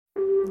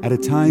At a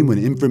time when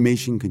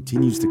information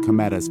continues to come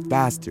at us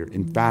faster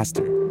and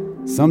faster,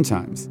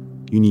 sometimes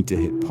you need to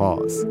hit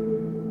pause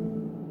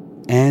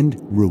and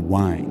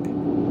rewind.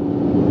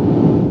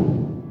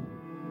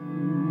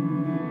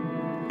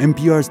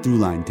 NPR's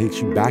Throughline takes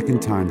you back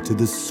in time to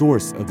the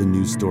source of the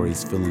news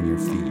stories filling your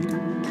feed.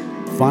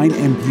 Find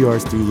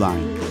NPR's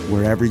Throughline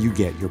wherever you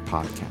get your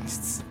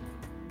podcasts.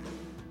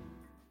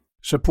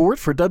 Support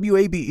for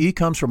WABE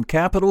comes from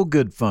Capital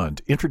Good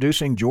Fund,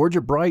 introducing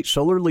Georgia Bright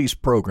Solar Lease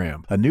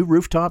Program, a new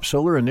rooftop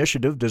solar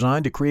initiative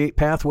designed to create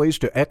pathways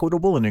to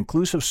equitable and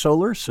inclusive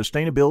solar,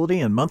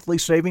 sustainability, and monthly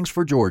savings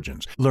for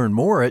Georgians. Learn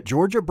more at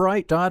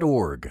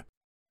georgiabright.org.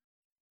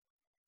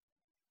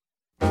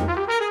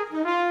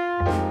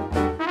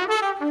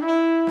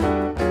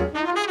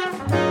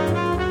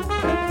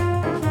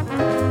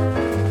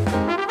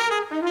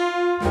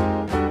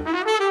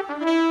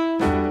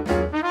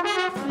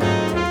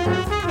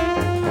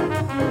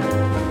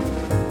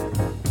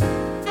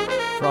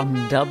 From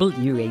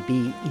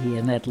WABE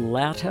in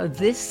Atlanta,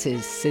 this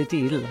is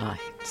City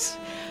Lights.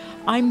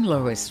 I'm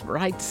Lois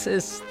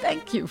Reitzes.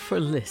 Thank you for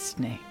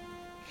listening.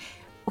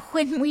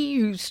 When we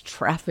use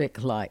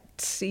traffic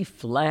lights, see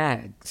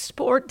flags,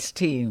 sports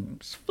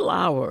teams,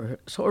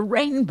 flowers, or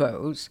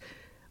rainbows,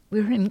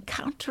 we're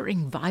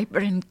encountering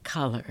vibrant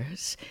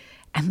colors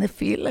and the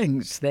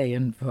feelings they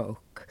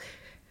invoke.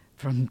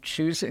 From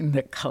choosing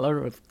the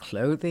color of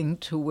clothing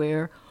to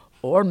wear,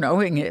 or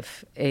knowing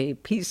if a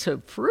piece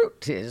of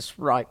fruit is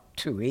ripe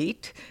to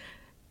eat,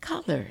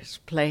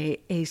 colors play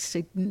a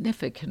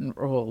significant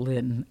role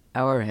in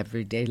our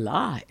everyday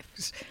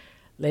lives.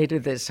 Later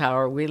this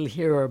hour, we'll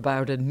hear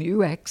about a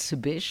new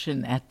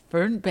exhibition at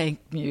Fernbank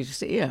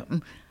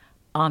Museum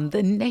on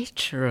the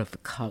nature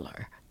of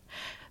color.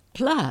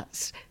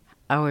 Plus,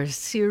 our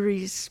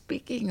series,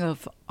 Speaking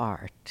of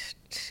Art,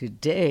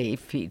 today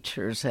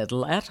features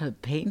Atlanta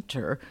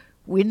painter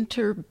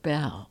Wynter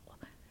Bell.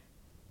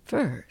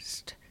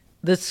 First,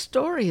 the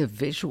story of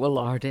visual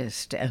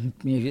artist and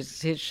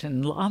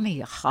musician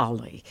Lonnie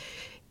Holley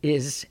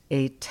is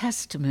a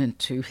testament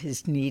to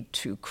his need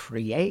to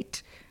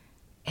create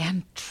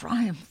and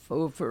triumph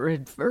over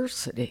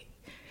adversity.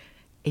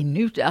 A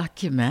new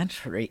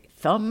documentary,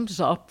 Thumbs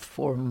Up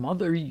for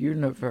Mother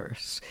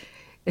Universe,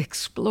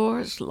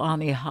 explores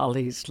Lonnie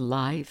Holley's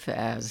life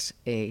as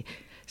a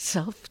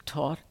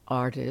self-taught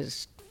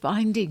artist,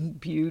 finding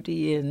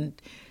beauty in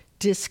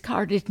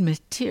discarded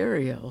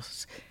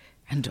materials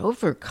and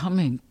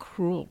overcoming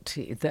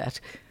cruelty that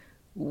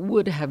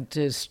would have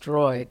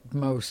destroyed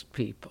most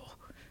people.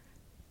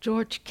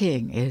 George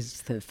King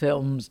is the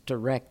film's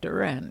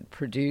director and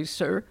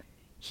producer.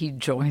 He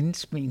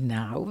joins me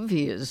now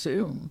via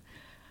Zoom,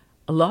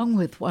 along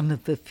with one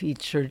of the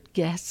featured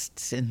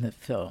guests in the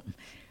film,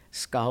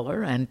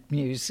 scholar and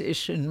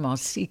musician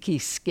Mosiki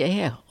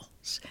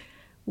Scales.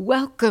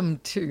 Welcome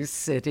to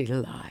City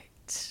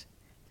Lights.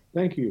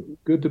 Thank you.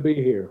 Good to be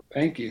here.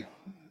 Thank you.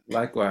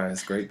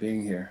 Likewise, great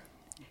being here.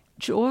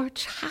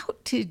 George, how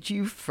did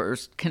you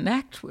first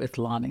connect with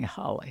Lonnie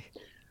Holley?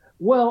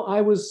 Well,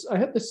 I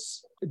had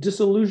this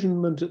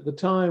disillusionment at the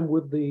time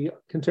with the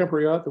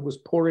contemporary art that was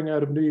pouring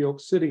out of New York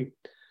City,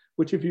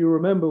 which, if you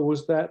remember,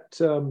 was that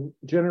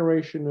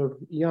generation of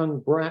young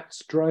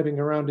brats driving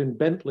around in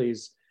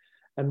Bentleys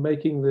and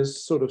making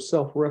this sort of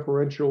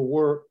self-referential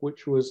work,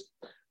 which was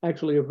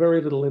actually of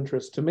very little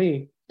interest to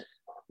me.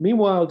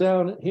 Meanwhile,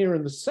 down here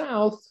in the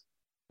South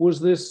was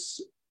this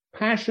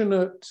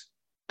passionate,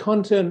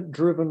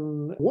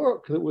 content-driven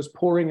work that was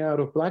pouring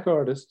out of Black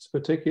artists,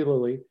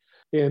 particularly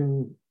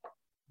in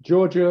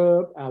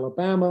Georgia,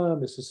 Alabama,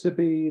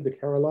 Mississippi, the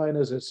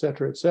Carolinas, et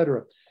cetera, et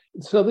cetera.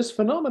 So this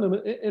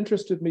phenomenon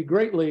interested me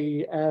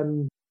greatly,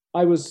 and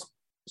I was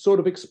sort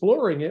of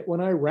exploring it when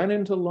I ran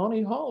into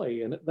Lonnie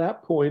Holley. And at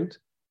that point,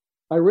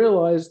 I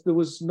realized there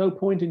was no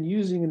point in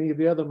using any of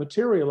the other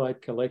material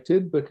I'd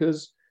collected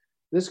because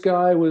this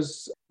guy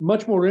was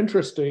much more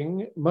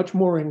interesting, much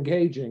more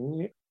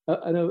engaging,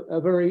 and a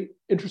very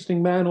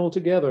interesting man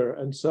altogether.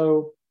 And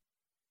so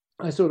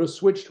I sort of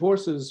switched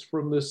horses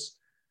from this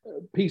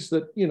piece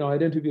that,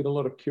 I'd interviewed a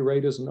lot of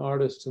curators and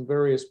artists and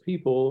various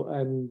people,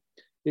 and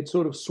it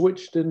sort of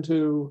switched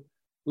into,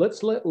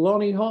 let's let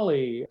Lonnie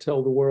Holley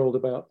tell the world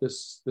about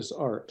this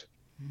art.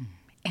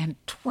 And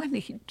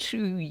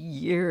 22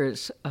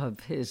 years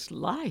of his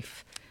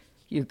life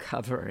you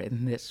cover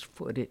in this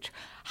footage.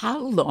 How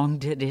long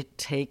did it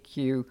take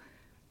you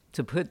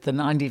to put the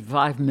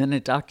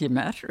 95-minute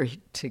documentary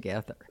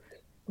together?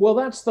 Well,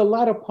 that's the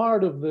latter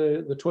part of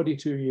the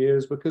 22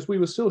 years, because we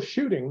were still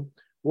shooting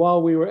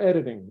while we were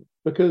editing.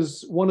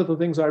 Because one of the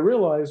things I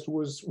realized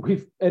was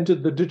we've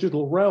entered the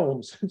digital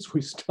realm since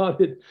we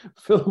started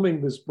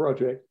filming this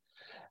project.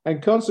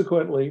 And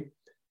consequently,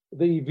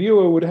 the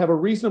viewer would have a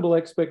reasonable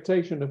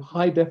expectation of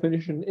high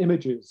definition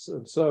images.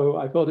 And so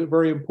I felt it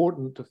very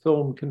important to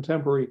film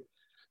contemporary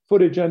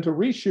footage and to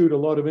reshoot a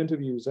lot of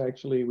interviews,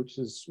 actually,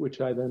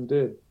 which I then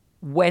did.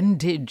 When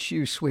did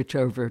you switch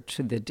over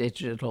to the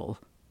digital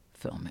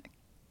filming?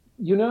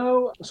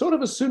 Sort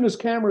of as soon as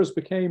cameras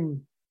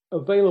became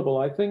available.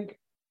 I think,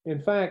 in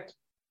fact,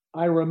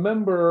 I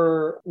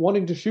remember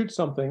wanting to shoot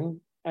something,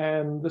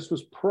 and this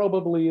was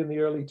probably in the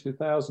early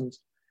 2000s.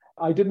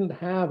 I didn't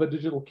have a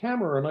digital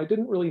camera, and I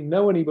didn't really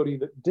know anybody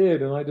that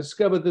did. And I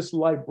discovered this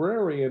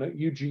librarian at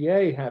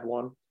UGA had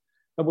one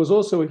and was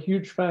also a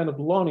huge fan of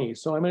Lonnie.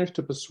 So I managed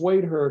to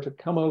persuade her to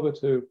come over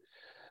to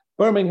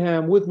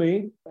Birmingham with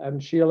me,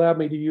 and she allowed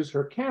me to use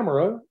her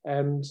camera.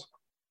 And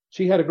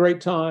she had a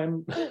great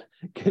time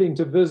getting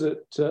to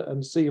visit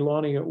and see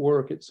Lonnie at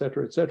work, et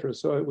cetera, et cetera.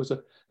 So it was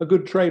a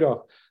good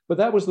trade-off. But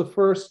that was the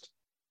first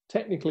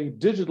technically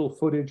digital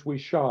footage we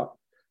shot.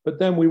 But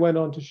then we went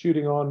on to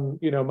shooting on,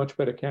 much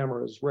better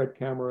cameras, red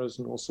cameras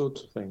and all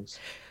sorts of things.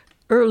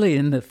 Early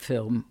in the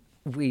film,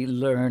 we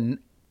learn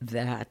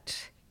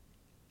that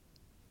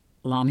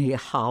Lonnie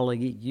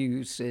Holley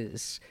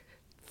uses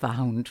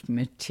found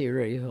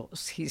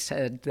materials. He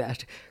said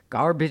that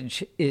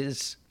garbage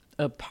is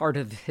a part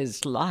of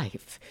his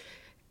life,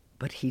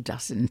 but he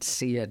doesn't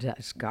see it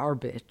as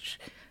garbage.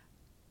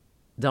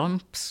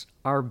 Dumps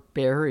are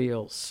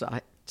burial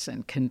sites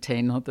and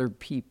contain other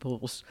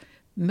people's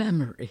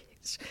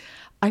memories.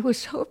 I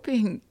was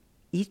hoping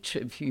each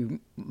of you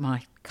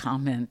might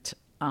comment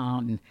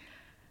on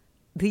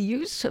the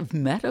use of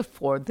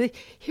metaphor.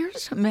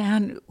 Here's a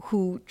man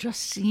who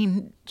just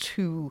seemed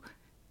to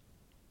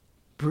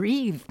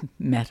breathe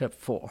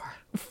metaphor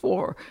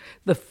for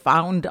the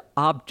found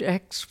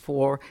objects,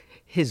 for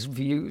his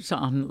views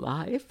on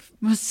life.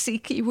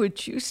 Masiki,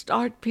 would you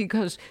start?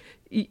 Because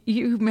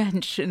you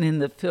mention in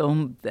the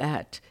film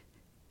that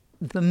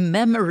the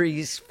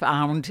memories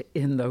found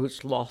in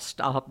those lost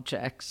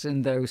objects,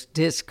 in those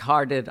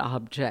discarded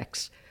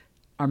objects,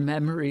 are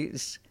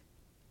memories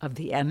of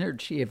the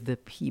energy of the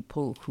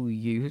people who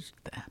used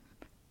them.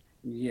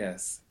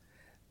 Yes.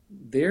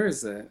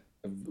 There's a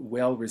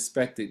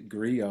well-respected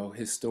griot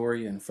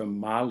historian from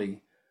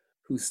Mali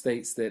who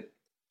states that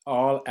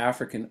all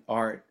African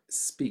art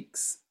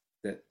speaks,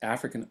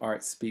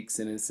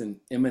 and it's an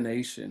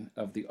emanation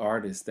of the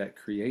artist that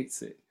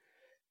creates it.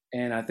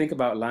 And I think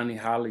about Lonnie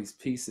Holley's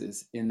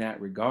pieces in that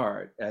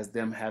regard as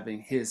them having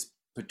his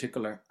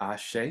particular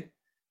ashe.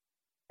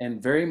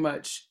 And very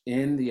much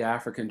in the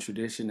African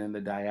tradition and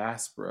the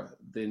diaspora,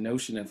 the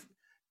notion of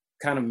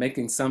kind of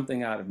making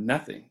something out of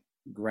nothing.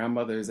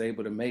 Grandmother is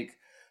able to make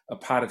a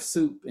pot of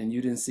soup and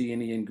you didn't see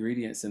any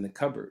ingredients in the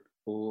cupboard,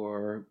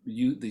 or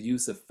the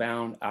use of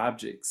found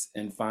objects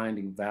and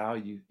finding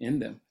value in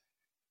them.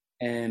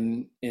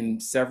 And in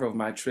several of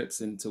my trips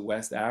into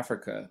West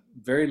Africa,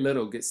 very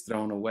little gets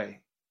thrown away.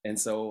 And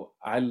so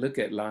I look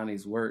at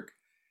Lonnie's work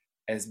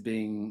as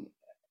being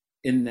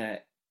in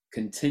that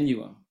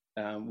continuum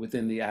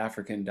within the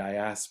African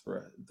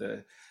diaspora,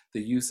 the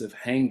use of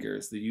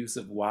hangers, the use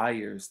of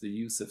wires, the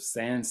use of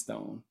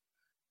sandstone,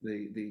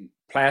 the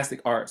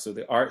plastic arts, or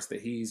the arts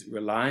that he's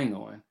relying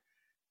on,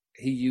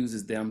 he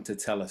uses them to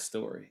tell a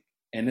story.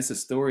 And it's a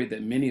story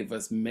that many of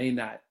us may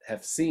not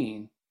have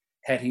seen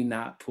had he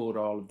not pulled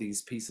all of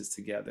these pieces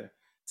together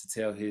to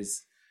tell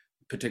his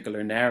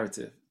particular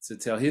narrative, to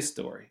tell his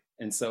story.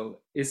 And so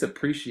it's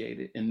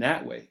appreciated in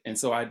that way. And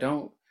so I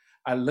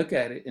look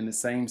at it in the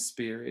same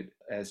spirit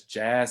as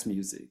jazz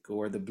music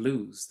or the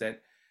blues,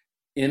 that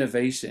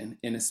innovation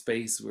in a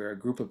space where a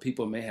group of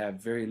people may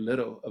have very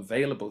little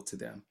available to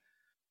them,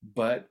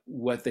 but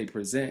what they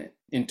present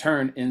in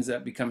turn ends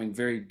up becoming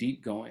very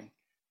deep going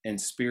and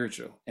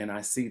spiritual. And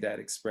I see that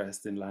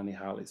expressed in Lonnie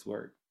Holley's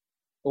work.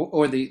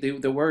 Or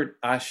the word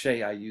ashe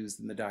I used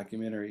in the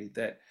documentary,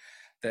 that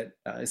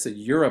it's a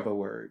Yoruba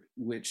word,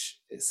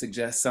 which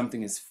suggests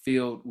something is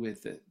filled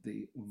with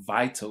the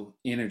vital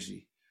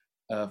energy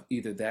of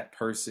either that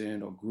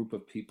person or group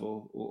of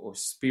people, or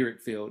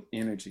spirit-filled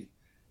energy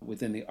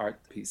within the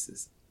art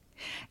pieces.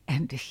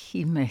 And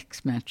he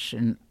makes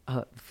mention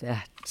of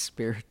that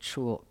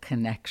spiritual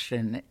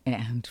connection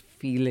and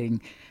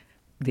feeling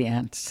the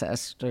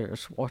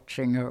ancestors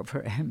watching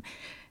over him.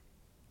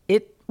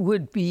 It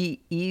would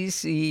be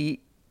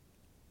easy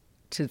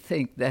to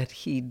think that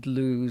he'd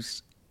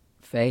lose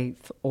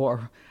faith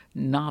or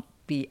not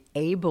be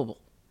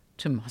able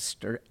to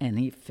muster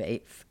any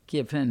faith,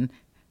 given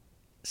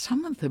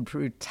some of the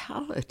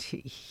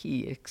brutality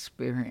he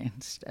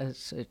experienced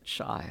as a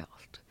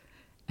child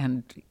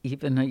and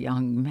even a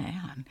young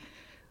man.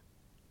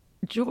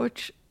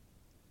 George,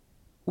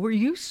 were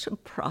you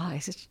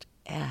surprised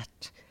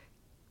at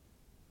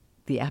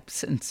the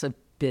absence of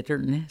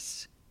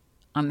bitterness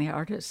on the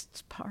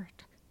artist's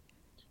part?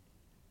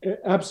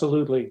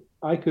 Absolutely.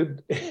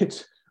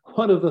 It's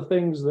one of the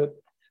things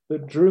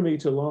that drew me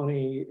to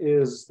Lonnie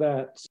is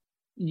that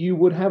you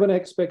would have an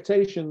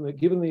expectation that,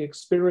 given the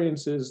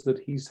experiences that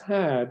he's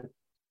had,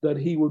 that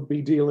he would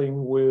be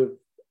dealing with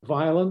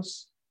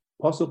violence,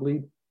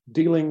 possibly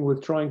dealing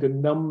with trying to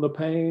numb the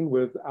pain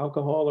with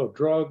alcohol or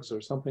drugs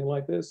or something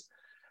like this.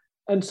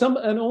 And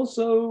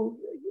also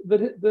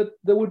that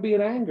there would be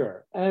an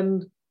anger.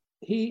 And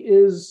he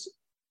is,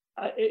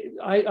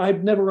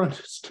 I've never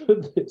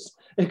understood this,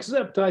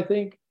 except I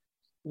think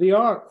the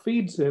art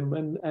feeds him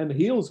and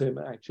heals him,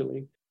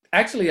 actually.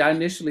 Actually, I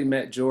initially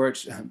met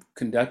George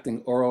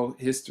conducting oral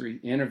history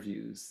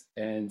interviews,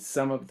 and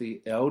some of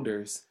the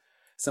elders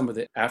some of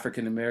the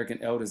African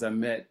American elders I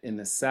met in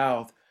the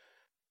South,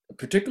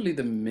 particularly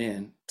the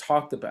men,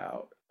 talked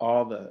about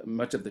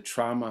much of the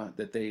trauma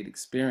that they'd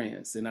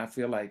experienced. And I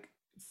feel like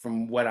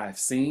from what I've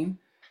seen,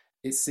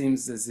 it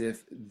seems as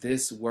if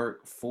this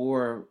work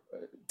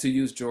to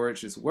use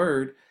George's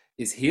word,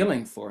 is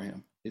healing for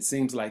him. It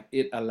seems like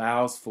it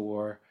allows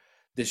for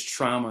this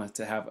trauma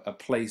to have a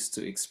place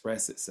to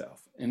express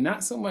itself, and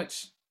not so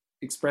much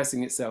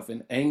expressing itself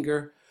in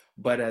anger,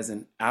 but as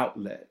an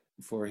outlet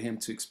for him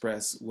to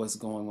express what's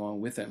going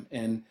on with him.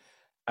 And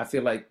I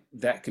feel like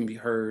that can be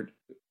heard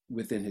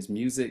within his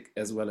music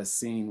as well as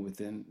seen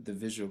within the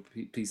visual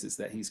pieces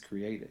that he's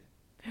created.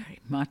 Very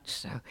much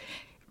so.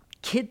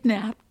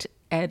 Kidnapped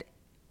at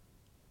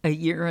a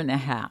year and a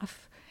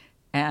half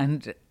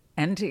and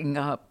ending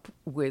up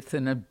with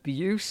an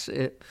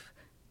abusive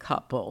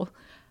couple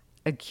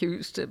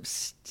accused of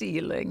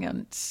stealing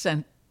and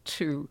sent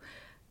to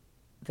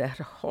that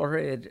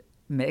horrid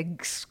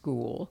Meg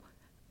school,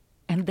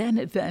 and then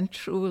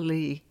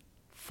eventually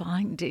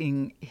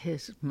finding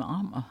his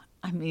mama.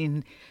 I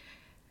mean,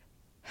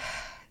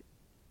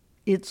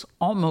 it's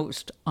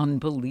almost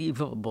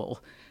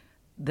unbelievable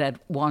that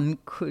one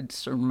could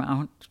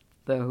surmount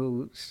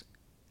those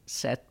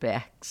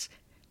setbacks,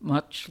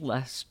 much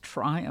less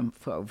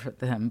triumph over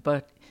them.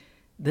 But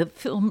the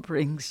film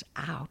brings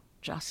out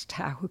just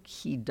how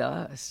he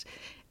does.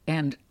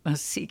 And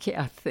Masiki,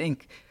 I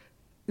think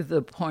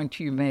the point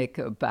you make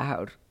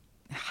about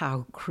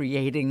how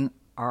creating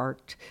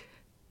art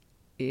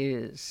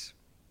is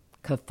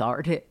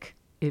cathartic,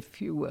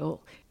 if you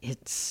will,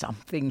 it's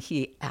something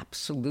he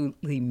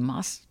absolutely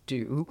must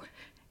do.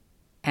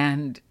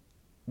 And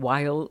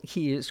while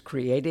he is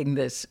creating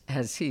this,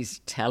 as he's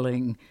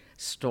telling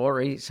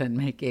stories and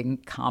making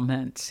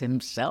comments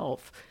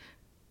himself,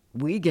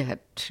 we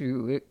get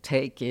to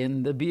take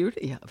in the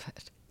beauty of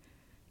it.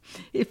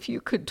 If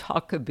you could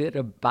talk a bit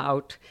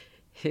about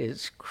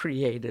his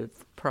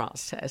creative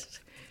process,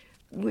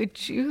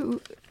 would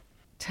you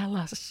tell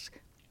us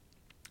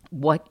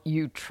what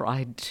you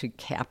tried to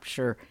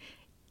capture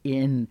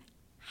in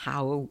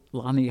how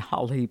Lonnie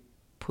Holley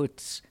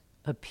puts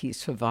a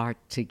piece of art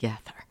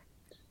together?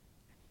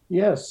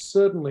 Yes,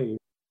 certainly.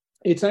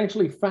 It's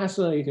actually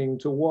fascinating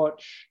to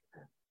watch,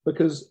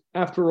 because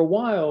after a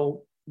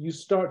while, you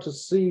start to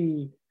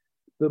see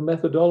the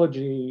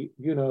methodology,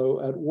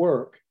 at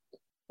work.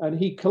 And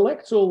he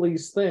collects all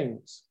these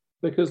things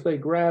because they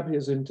grab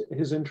his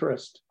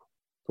interest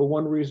for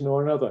one reason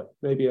or another.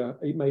 Maybe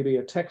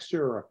a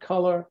texture or a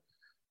color,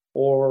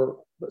 or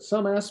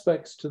some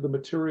aspects to the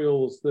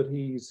materials that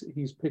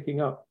he's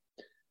picking up.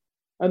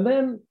 And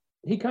then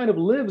he kind of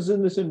lives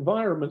in this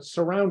environment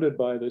surrounded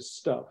by this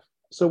stuff.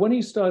 So when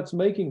he starts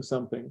making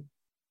something,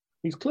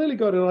 he's clearly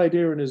got an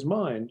idea in his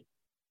mind,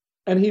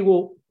 and he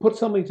will put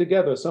something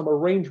together, some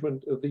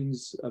arrangement of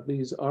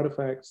these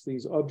artifacts,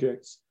 these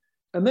objects.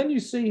 And then you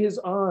see his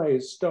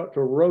eyes start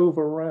to rove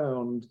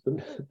around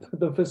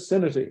the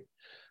vicinity,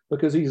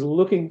 because he's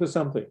looking for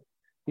something.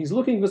 He's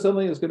looking for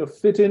something that's going to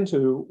fit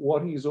into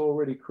what he's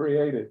already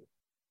created.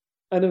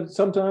 And then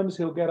sometimes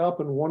he'll get up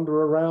and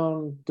wander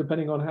around,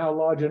 depending on how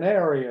large an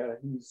area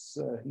he's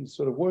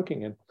sort of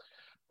working in.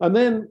 And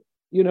then,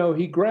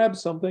 he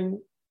grabs something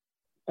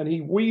and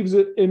he weaves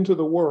it into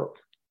the work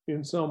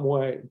in some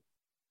way,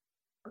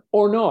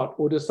 or not,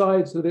 or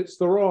decides that it's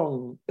the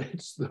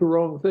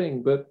wrong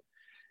thing. But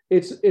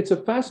it's a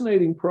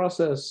fascinating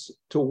process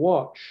to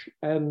watch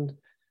and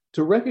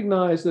to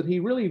recognize that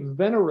he really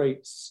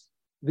venerates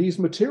these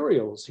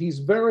materials. He's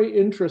very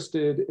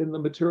interested in the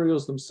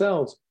materials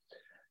themselves.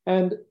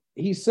 And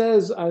he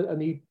says,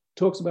 and he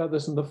talks about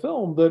this in the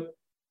film, that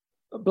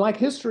Black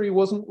history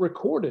wasn't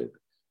recorded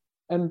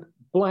and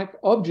Black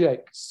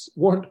objects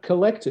weren't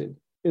collected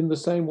in the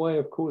same way,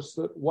 of course,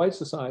 that white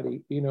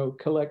society,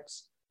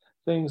 collects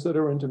things that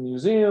are into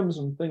museums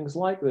and things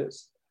like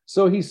this.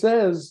 So he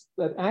says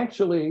that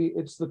actually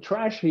it's the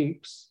trash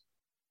heaps,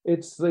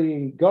 it's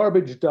the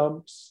garbage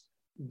dumps,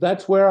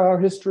 that's where our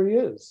history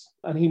is.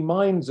 And he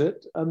mines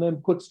it and then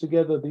puts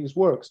together these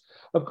works.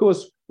 Of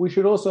course, we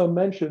should also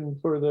mention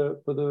for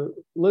the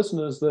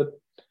listeners that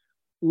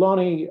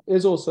Lonnie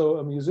is also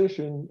a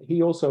musician.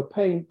 He also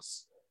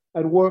paints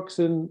and works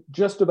in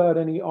just about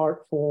any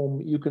art form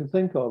you can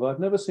think of. I've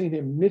never seen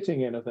him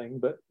knitting anything,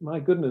 but my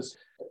goodness,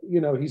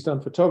 he's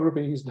done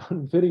photography, he's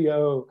done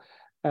video,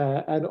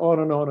 and on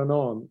and on and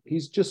on.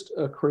 He's just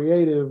a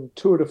creative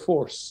tour de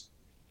force.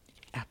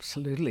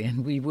 Absolutely,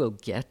 and we will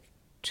get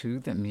to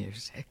the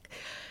music.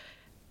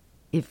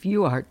 If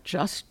you are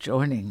just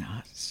joining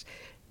us,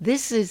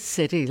 this is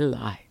City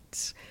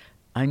Lights.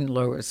 I'm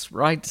Lois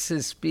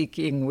Reitzes,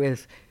 speaking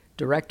with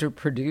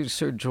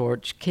director-producer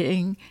George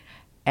King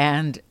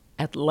and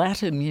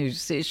Atlanta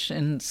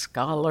musician,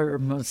 scholar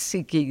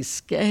Masiki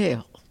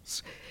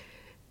Scales.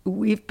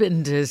 We've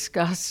been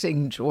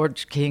discussing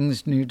George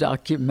King's new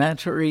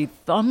documentary,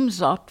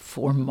 Thumbs Up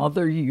for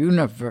Mother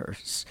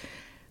Universe,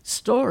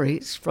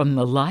 stories from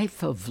the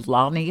life of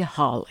Lonnie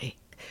Holley.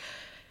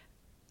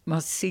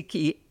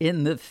 Masiki,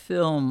 in the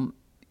film,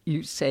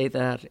 you say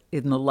that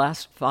in the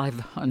last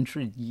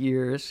 500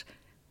 years,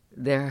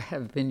 There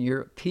have been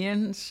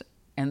Europeans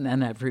and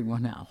then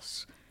everyone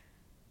else.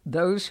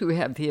 Those who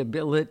have the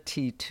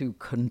ability to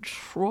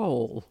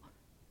control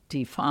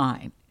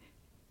define.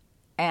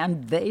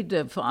 And they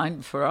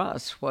define for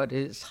us what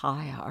is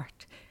high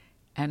art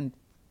and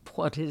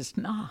what is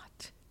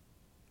not.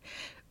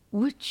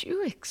 Would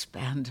you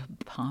expand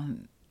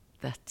upon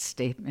that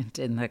statement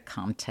in the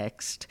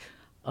context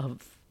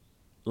of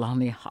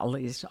Lonnie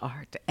Holley's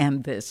art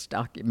and this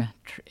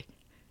documentary?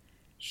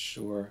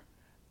 Sure.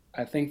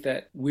 I think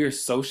that we're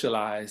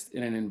socialized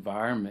in an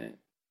environment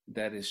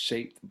that is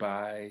shaped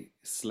by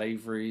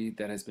slavery,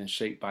 that has been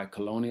shaped by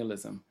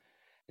colonialism,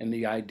 and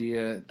the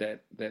idea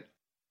that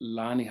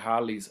Lonnie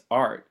Holley's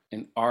art,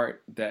 and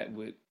art that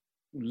would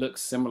look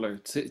similar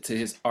to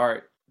his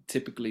art,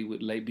 typically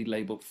would be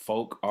labeled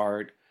folk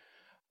art,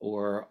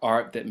 or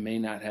art that may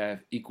not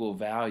have equal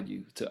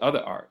value to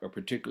other art, or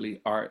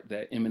particularly art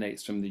that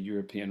emanates from the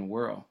European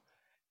world.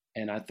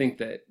 And I think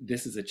that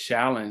this is a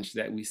challenge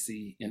that we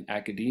see in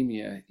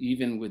academia,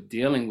 even with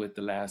dealing with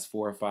the last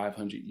 400 or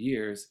 500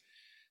 years,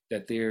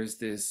 that there's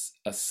this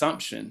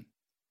assumption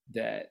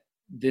that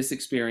this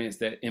experience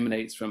that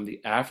emanates from the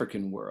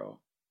African world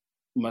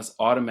must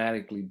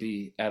automatically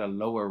be at a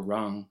lower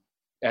rung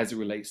as it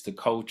relates to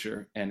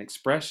culture and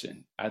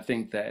expression. I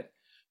think that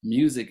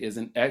music is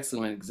an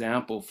excellent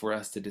example for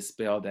us to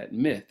dispel that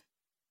myth,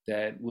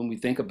 that when we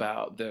think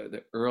about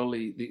the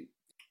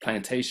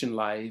plantation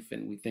life,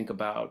 and we think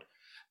about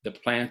the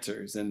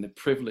planters and the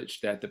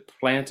privilege that the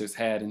planters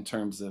had in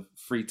terms of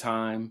free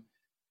time,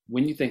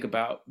 when you think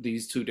about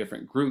these two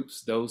different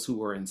groups, those who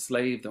were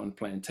enslaved on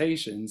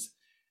plantations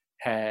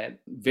had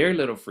very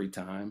little free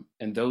time,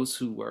 and those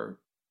who were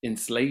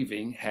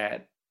enslaving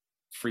had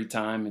free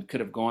time and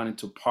could have gone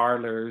into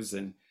parlors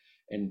and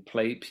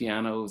played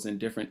pianos and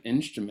different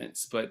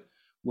instruments. But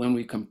when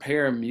we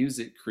compare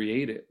music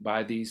created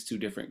by these two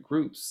different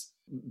groups,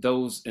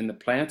 those in the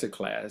planter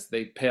class,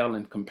 they pale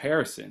in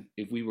comparison.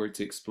 If we were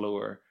to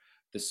explore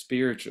the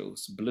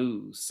spirituals,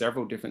 blues,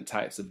 several different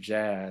types of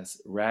jazz,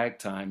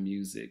 ragtime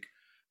music,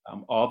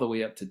 all the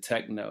way up to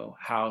techno,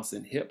 house,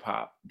 and hip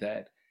hop,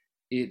 that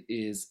it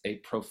is a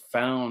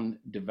profound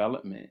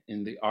development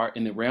in the art,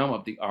 in the realm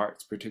of the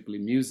arts,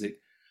 particularly music,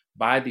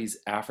 by these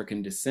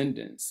African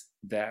descendants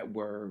that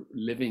were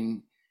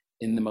living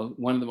in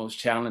one of the most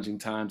challenging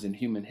times in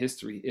human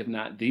history, if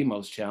not the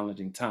most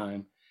challenging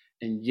time,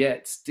 and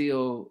yet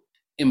still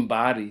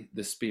embody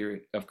the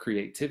spirit of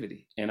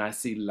creativity. And I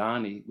see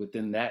Lonnie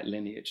within that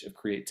lineage of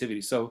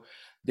creativity. So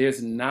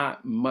there's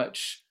not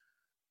much,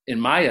 in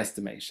my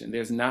estimation,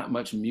 there's not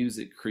much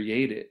music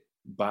created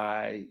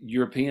by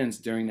Europeans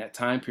during that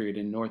time period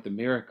in North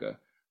America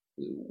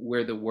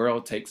where the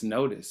world takes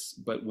notice.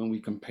 But when we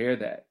compare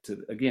that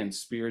to, again,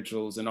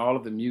 spirituals and all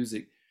of the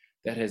music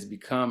that has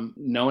become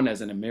known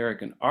as an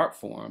American art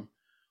form,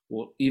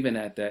 well, even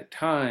at that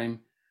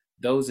time,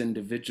 those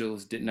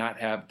individuals did not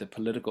have the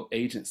political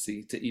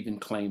agency to even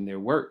claim their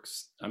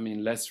works. I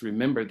mean, let's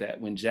remember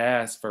that when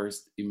jazz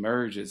first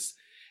emerges,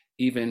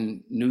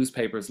 even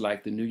newspapers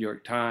like the New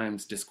York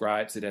Times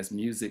describes it as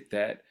music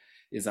that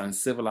is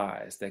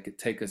uncivilized, that could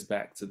take us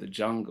back to the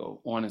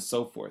jungle, on and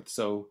so forth.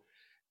 So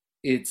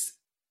it's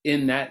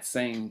in that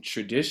same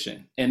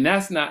tradition. And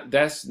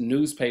that's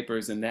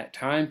newspapers in that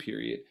time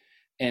period.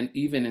 And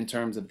even in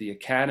terms of the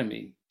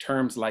academy,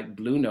 terms like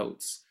blue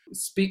notes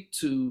speak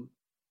to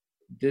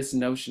this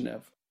notion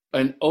of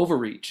an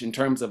overreach in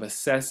terms of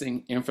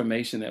assessing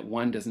information that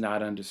one does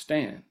not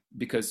understand.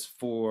 Because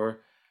for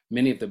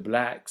many of the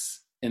Blacks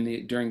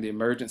during the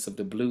emergence of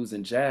the blues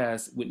and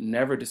jazz would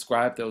never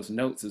describe those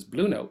notes as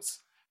blue notes,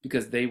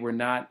 because they were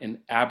not an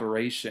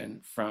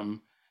aberration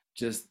from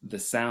just the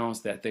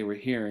sounds that they were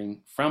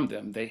hearing from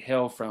them. They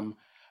hail from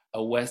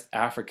a West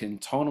African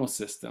tonal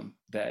system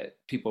that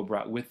people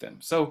brought with them.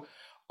 So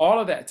all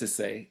of that to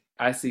say,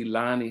 I see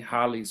Lonnie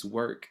Holley's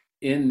work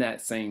in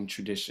that same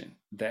tradition,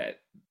 that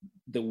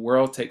the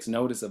world takes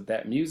notice of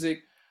that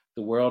music.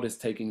 The world is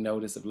taking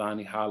notice of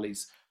Lonnie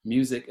Holley's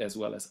music as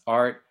well as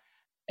art.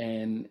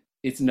 And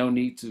it's no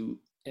need to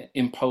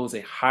impose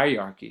a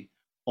hierarchy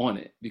on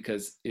it,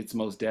 because it's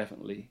most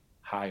definitely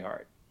high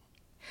art.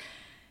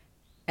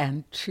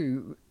 And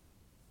to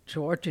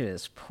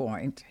George's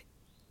point,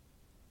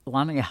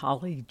 Lonnie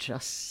Holley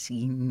just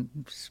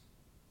seems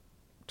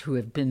to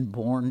have been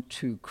born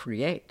to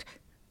create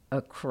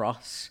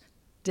across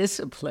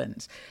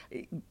disciplines.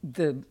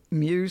 The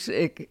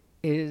music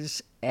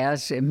is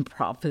as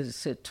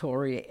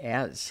improvisatory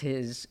as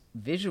his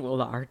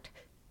visual art,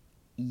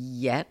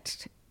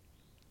 yet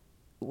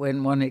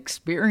when one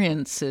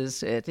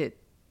experiences it,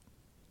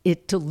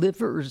 it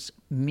delivers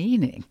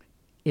meaning,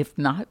 if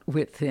not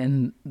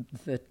within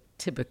the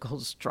typical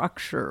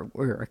structure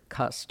we're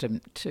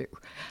accustomed to.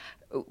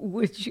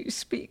 Would you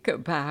speak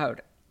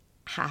about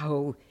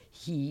how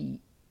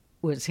he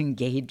was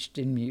engaged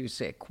in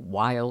music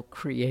while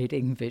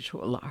creating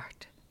visual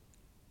art?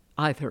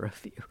 Either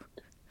of you.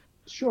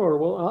 Sure.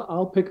 Well,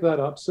 I'll pick that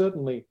up,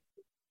 certainly.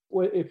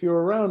 If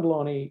you're around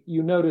Lonnie,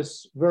 you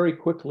notice very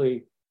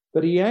quickly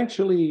that he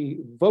actually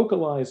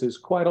vocalizes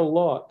quite a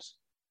lot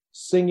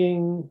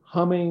singing,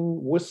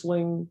 humming,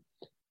 whistling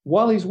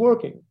while he's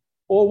working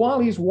or while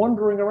he's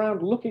wandering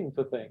around looking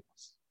for things.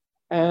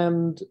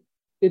 And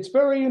it's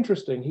very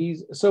interesting.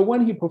 So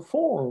when he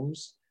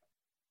performs,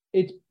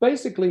 it's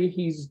basically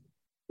he's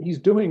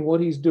doing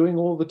what he's doing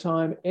all the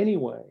time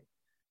anyway,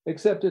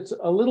 except it's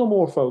a little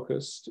more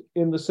focused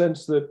in the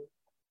sense that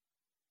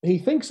he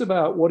thinks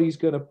about what he's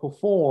going to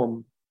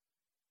perform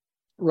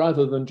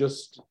rather than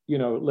just,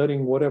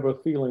 letting whatever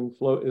feeling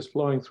is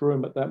flowing through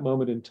him at that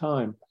moment in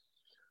time.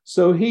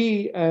 So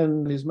he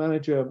and his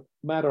manager,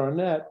 Matt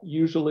Arnett,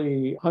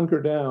 usually hunker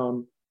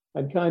down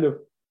and kind of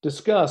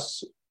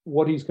discuss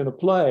what he's going to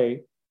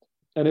play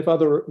and if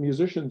other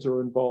musicians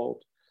are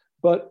involved.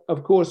 But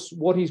of course,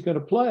 what he's going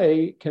to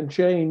play can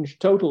change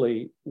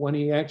totally when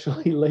he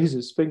actually lays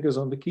his fingers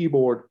on the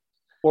keyboard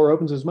or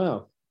opens his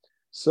mouth.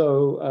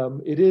 So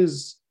it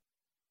is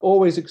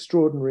always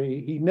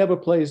extraordinary. He never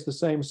plays the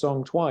same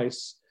song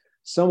twice.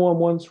 Someone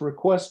once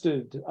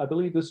requested, I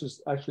believe this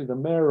is actually the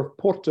mayor of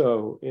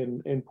Porto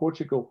in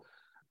Portugal,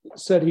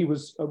 said he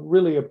was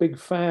really a big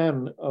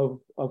fan of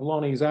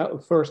Lonnie's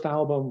first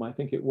album, I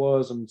think it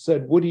was, and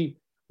said, would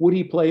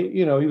he play,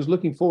 he was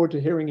looking forward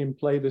to hearing him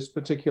play this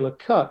particular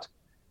cut.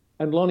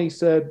 And Lonnie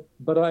said,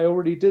 but I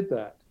already did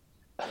that.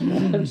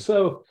 And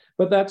so,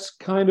 but that's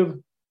kind of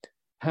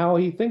how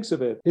he thinks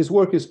of it. His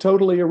work is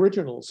totally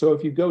original. So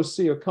if you go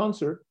see a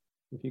concert,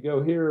 if you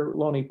go hear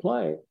Lonnie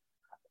play,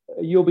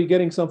 you'll be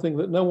getting something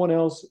that no one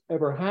else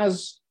ever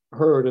has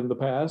heard in the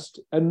past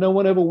and no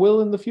one ever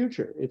will in the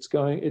future.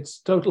 It's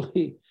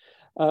totally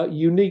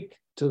unique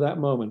to that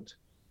moment.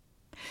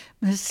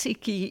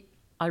 Masiki,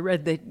 I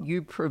read that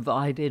you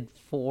provided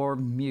 4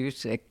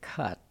 music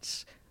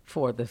cuts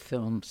for the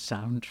film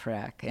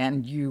soundtrack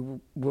and you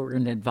were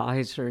an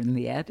advisor in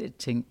the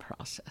editing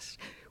process.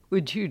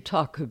 Would you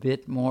talk a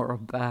bit more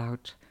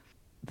about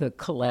the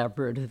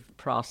collaborative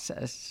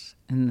process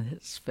in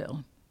this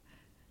film?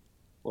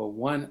 Well,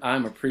 one,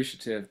 I'm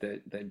appreciative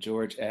that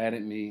George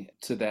added me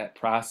to that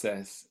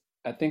process.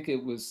 I think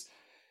it was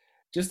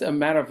just a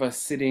matter of us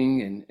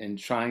sitting and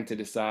trying to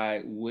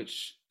decide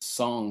which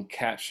song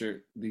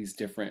captured these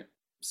different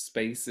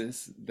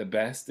spaces the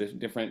best, the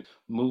different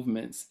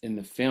movements in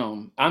the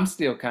film. I'm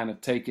still kind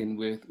of taken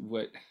with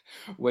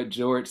what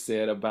George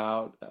said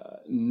about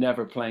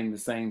never playing the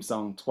same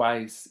song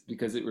twice,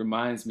 because it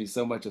reminds me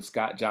so much of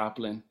Scott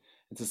Joplin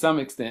and to some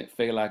extent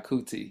Fela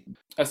Kuti.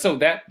 So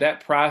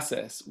that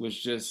process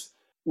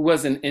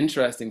was an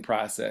interesting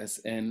process,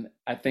 and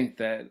I think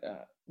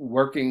that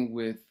working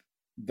with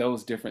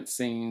those different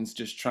scenes,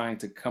 just trying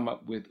to come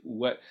up with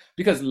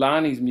because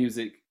Lonnie's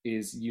music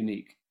is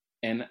unique.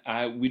 And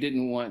we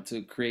didn't want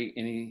to create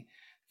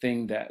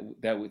anything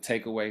that would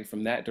take away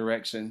from that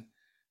direction.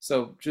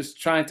 So just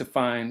trying to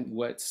find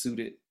what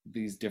suited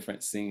these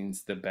different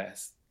scenes the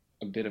best.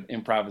 A bit of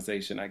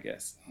improvisation, I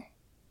guess.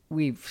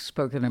 We've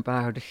spoken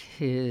about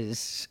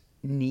his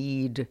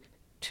need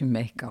to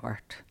make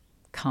art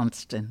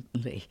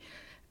constantly.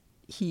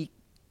 He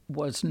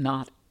was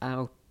not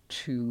out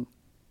to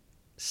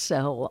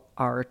sell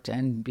art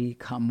and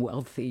become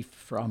wealthy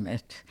from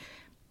it,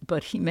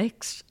 but he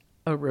makes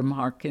a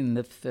remark in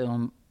the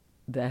film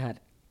that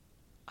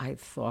I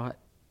thought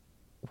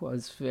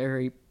was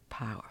very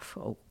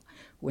powerful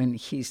when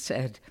he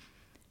said,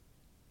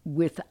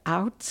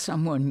 without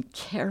someone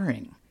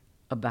caring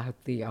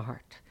about the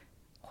art,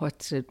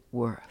 what's it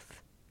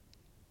worth?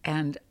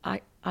 And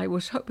I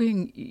was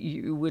hoping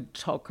you would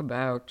talk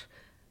about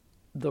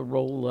the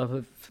role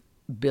of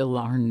Bill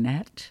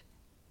Arnett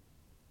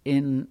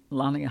in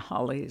Lonnie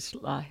Holley's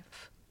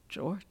life.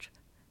 George?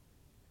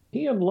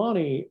 He and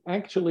Lonnie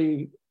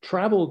actually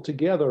traveled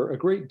together a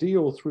great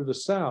deal through the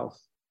South.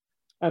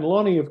 And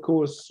Lonnie, of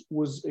course,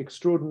 was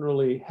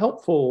extraordinarily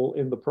helpful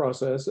in the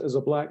process as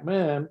a Black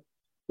man,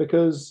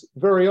 because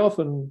very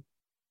often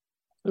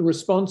the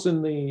response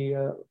in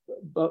the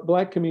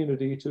Black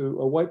community to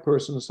a white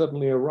person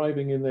suddenly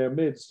arriving in their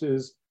midst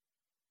is,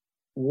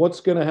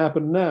 what's going to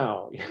happen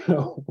now?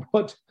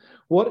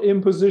 What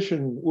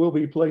imposition will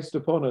be placed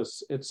upon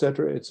us, et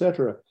cetera, et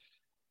cetera.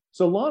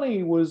 So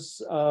Lonnie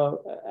was,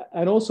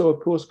 and also, of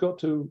course, got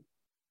to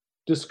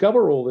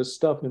discover all this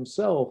stuff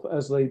himself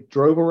as they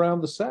drove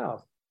around the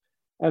South.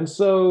 And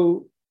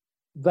so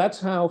that's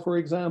how, for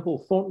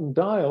example, Thornton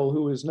Dial,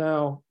 who is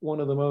now one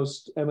of the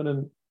most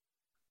eminent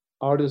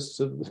artists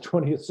of the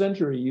 20th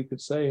century, you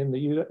could say, in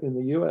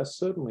the US,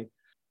 certainly,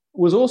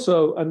 was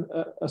also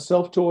a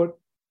self-taught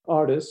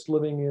artist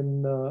living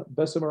in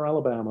Bessemer,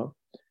 Alabama.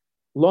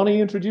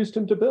 Lonnie introduced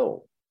him to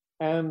Bill.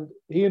 And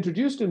he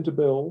introduced him to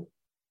Bill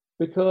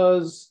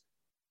because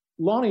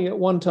Lonnie at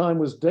one time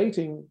was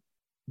dating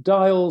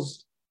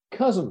Dial's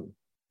cousin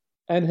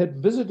and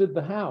had visited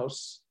the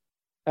house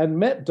and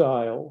met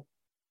Dial.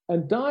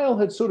 And Dial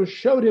had sort of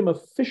showed him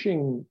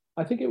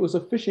I think it was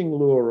a fishing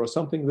lure or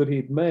something that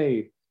he'd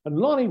made. And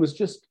Lonnie was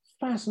just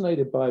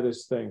fascinated by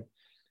this thing.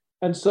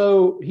 And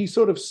so he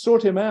sort of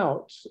sought him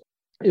out.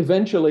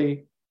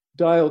 Eventually,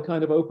 Dial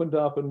kind of opened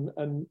up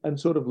and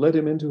sort of let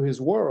him into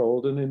his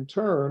world. And in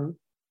turn,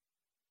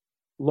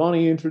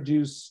 Lonnie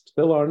introduced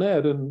Bill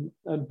Arnett, and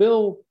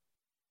Bill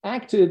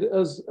acted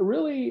as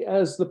really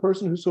as the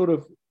person who sort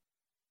of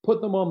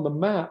put them on the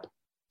map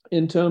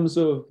in terms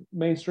of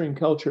mainstream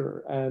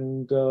culture,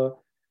 and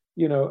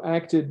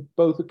acted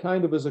both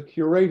kind of as a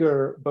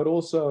curator but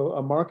also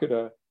a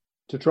marketer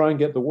to try and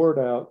get the word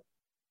out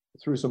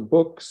through some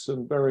books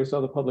and various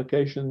other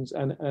publications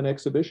and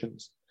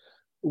exhibitions.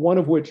 One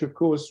of which, of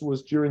course,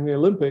 was during the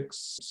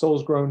Olympics,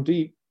 Souls Grown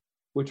Deep,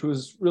 which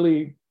was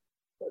really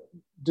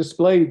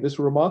displayed this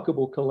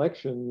remarkable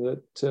collection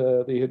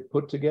that they had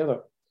put together,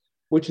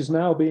 which is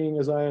now being,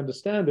 as I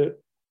understand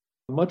it,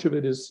 much of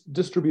it is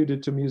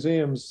distributed to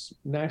museums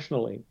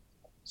nationally.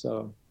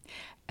 So,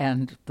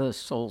 and the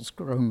Souls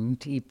Grown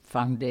Deep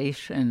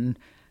Foundation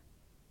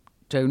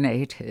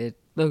donated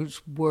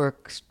those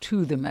works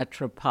to the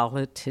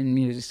Metropolitan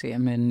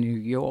Museum in New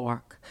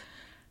York,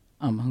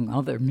 among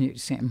other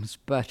museums.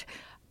 But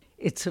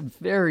it's a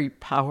very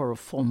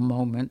powerful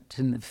moment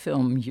in the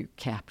film you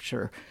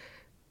capture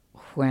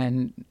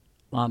when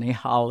Lonnie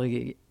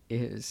Holley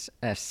is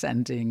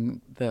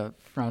ascending the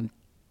front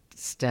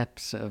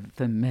steps of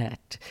the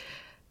Met.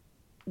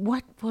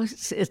 What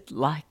was it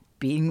like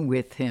being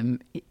with him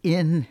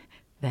in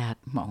that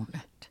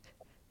moment?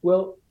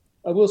 Well,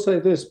 I will say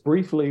this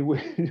briefly,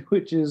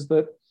 which is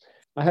that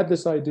I had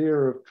this idea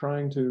of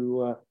trying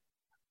to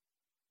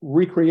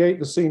recreate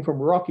the scene from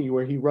Rocky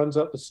where he runs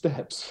up the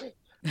steps.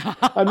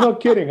 I'm not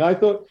kidding. I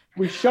thought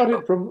we shot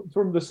it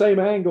from the same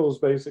angles,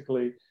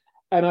 basically.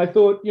 And I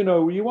thought,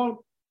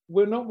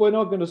 we're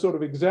not going to sort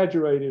of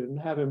exaggerate it and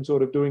have him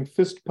sort of doing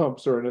fist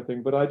pumps or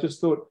anything, but I just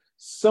thought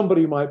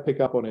somebody might pick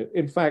up on it.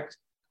 In fact,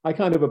 I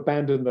kind of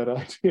abandoned that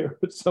idea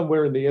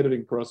somewhere in the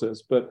editing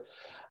process. But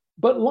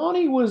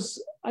Lonnie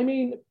was,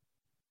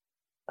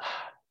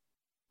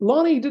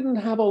 Lonnie didn't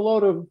have a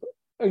lot of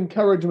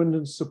encouragement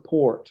and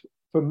support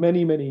for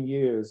many, many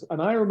years.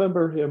 And I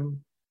remember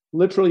him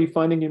literally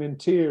finding him in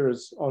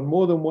tears on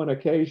more than one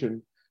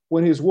occasion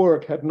when his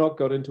work had not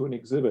got into an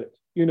exhibit.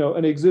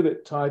 An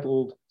exhibit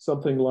titled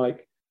something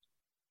like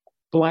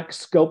Black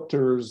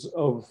Sculptors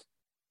of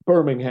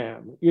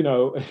Birmingham.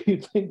 You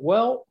think,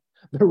 well,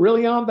 there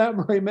really aren't that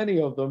very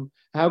many of them.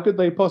 How could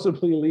they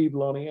possibly leave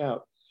Lonnie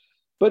out?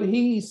 But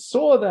he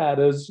saw that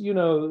as,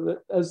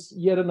 as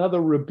yet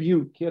another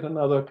rebuke, yet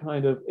another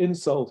kind of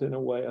insult in a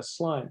way, a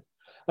slight.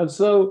 And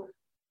so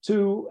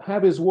to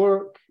have his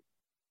work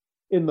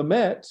in the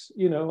Met,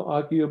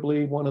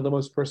 arguably one of the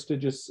most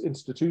prestigious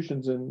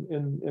institutions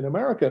in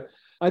America,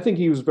 I think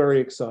he was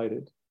very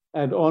excited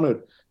and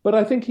honored. But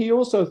I think he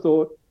also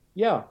thought,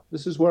 yeah,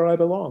 this is where I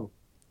belong.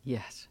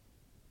 Yes.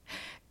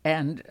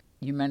 And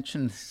you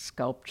mentioned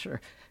sculpture.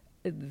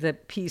 The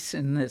piece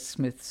in the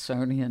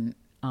Smithsonian,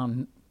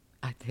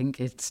 I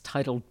think it's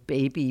titled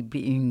Baby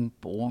Being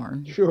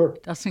Born. Sure.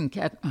 Doesn't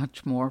get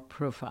much more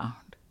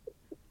profound.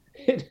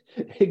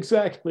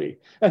 Exactly.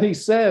 And he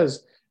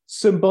says,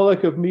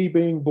 symbolic of me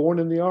being born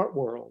in the art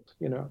world,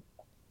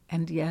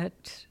 And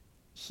yet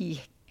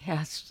he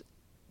has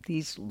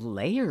these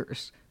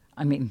layers.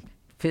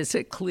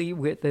 Physically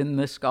within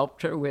the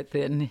sculpture,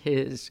 within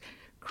his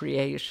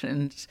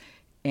creations,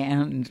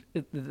 and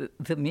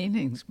the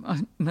meanings.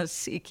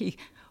 Masiki,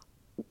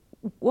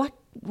 what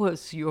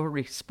was your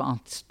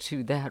response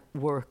to that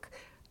work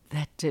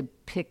that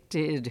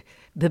depicted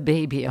the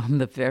baby on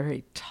the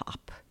very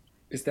top?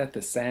 Is that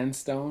the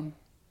sandstone?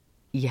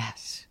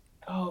 Yes.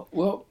 Oh,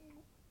 well,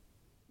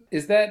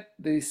 is that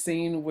the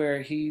scene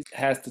where he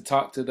has to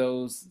talk to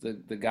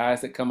the guys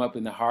that come up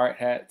in the hard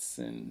hats?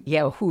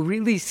 Yeah, who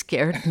really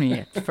scared me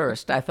at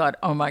first. I thought,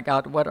 oh my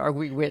God, what are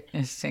we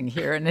witnessing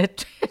here? And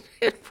it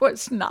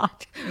was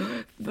not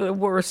the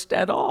worst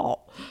at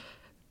all.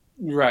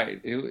 Right.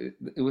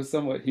 It was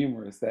somewhat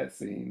humorous, that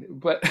scene.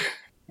 But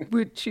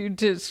would you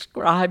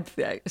describe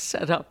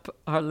set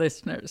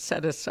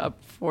us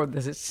up for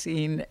the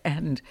scene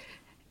and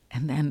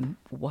then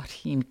what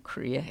he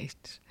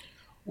creates?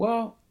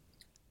 Well,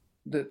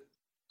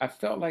 I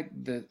felt like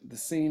the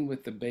scene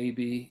with the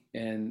baby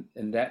and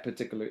that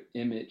particular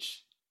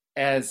image,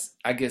 as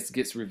I guess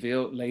gets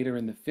revealed later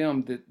in the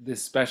film,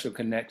 this special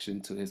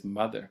connection to his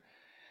mother.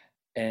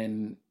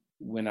 And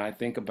when I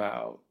think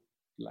about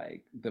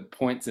like the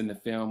points in the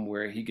film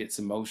where he gets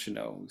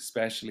emotional,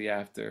 especially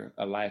after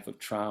a life of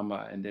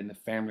trauma and then the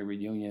family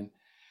reunion,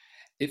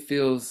 it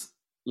feels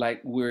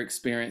like we're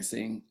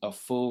experiencing a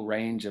full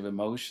range of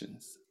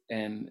emotions.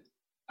 And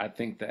I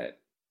think that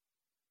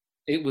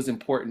it was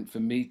important for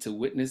me to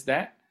witness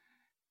that,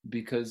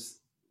 because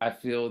I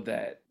feel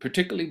that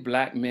particularly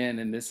Black men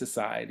in this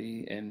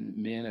society and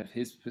men of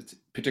his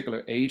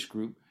particular age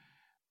group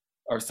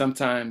are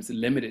sometimes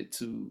limited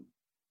to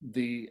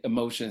the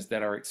emotions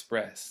that are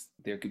expressed.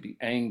 There could be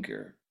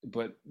anger,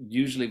 but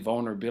usually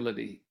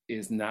vulnerability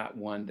is not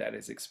one that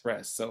is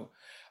expressed. So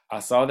I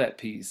saw that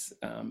piece.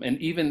 And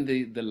even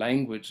the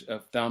language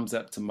of thumbs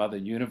up to Mother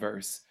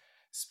Universe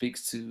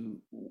speaks to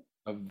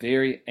a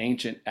very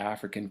ancient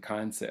African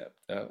concept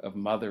of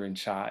mother and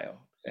child,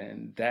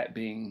 and that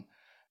being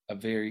a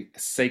very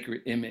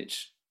sacred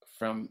image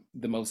from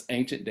the most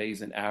ancient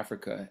days in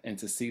Africa, and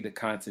to see the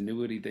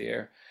continuity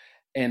there.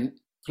 And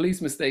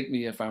please mistake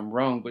me if I'm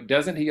wrong, but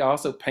doesn't he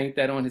also paint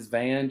that on his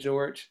van,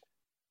 George?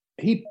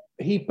 He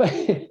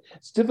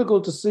it's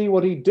difficult to see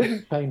what he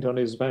didn't paint on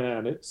his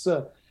van. It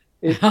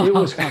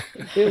was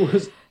it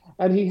was,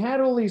 and he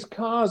had all these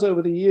cars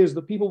over the years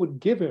that people would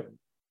give him,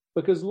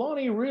 because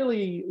Lonnie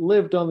really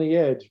lived on the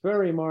edge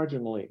very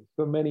marginally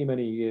for many,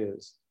 many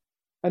years.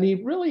 And he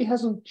really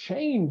hasn't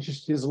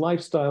changed his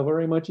lifestyle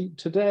very much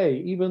today,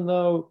 even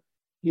though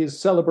he is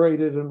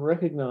celebrated and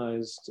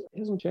recognized. He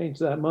hasn't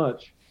changed that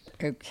much.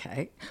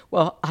 Okay.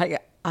 Well,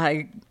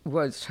 I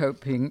was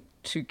hoping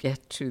to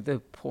get to the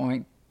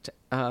point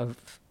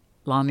of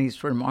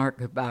Lonnie's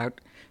remark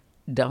about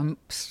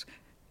dumps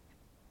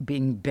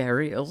being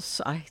burial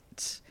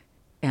sites,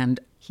 and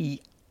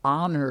he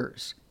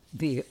honors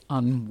the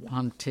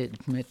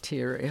unwanted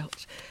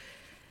materials.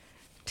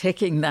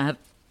 Taking that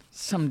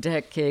some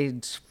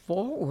decades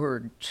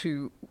forward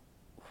to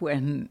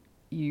when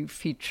you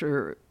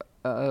feature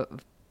a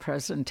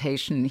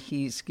presentation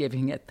he's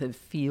giving at the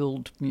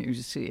Field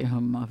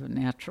Museum of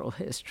Natural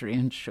History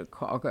in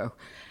Chicago,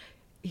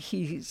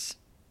 he's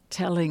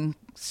telling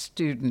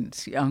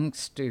students, young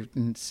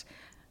students,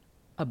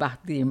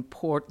 about the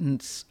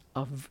importance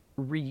of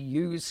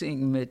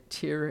reusing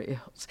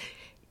materials.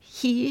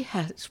 He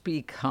has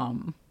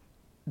become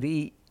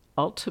the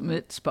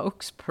ultimate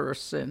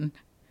spokesperson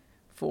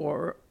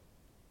for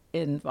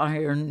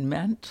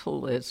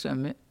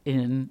environmentalism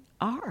in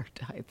art,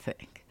 I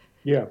think.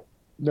 Yeah,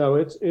 no,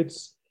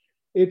 it's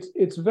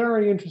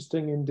very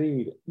interesting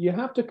indeed. You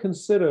have to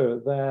consider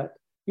that,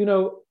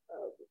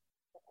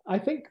 I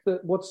think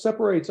that what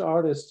separates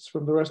artists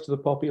from the rest of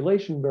the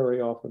population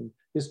very often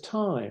is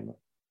time.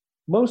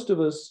 Most of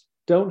us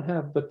don't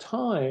have the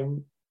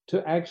time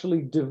to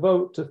actually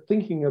devote to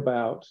thinking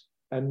about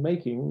and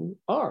making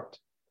art.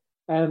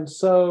 And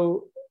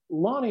so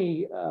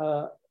Lonnie,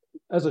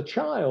 as a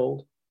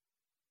child,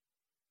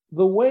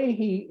 the way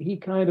he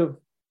kind of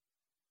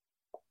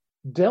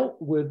dealt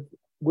with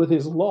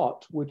his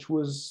lot, which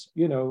was,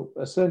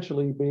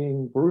 essentially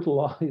being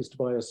brutalized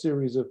by a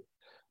series of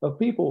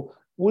people,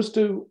 was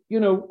to,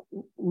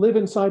 live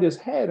inside his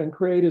head and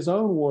create his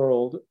own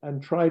world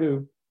and try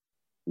to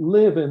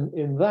live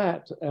in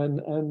that.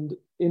 And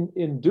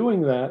in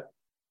doing that,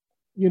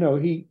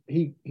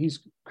 he's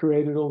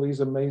created all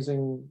these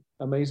amazing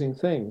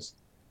things.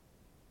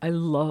 I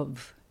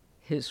love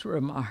his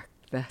remark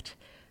that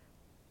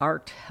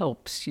art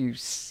helps you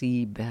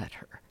see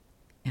better,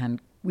 and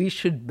we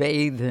should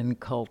bathe in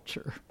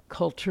culture.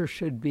 Culture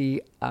should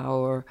be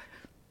our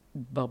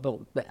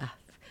bubble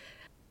bath.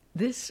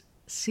 This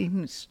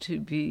seems to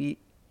be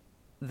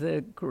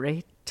the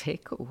great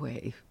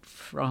takeaway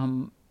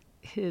from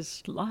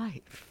his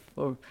life.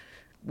 Or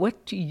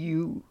what do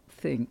you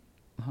think,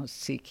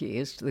 Hossiki,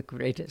 is the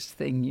greatest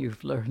thing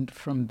you've learned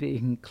from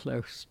being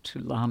close to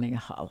Lonnie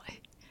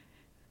Holley?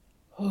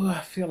 Oh,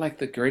 I feel like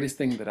the greatest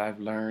thing that I've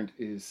learned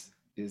is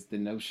the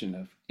notion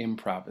of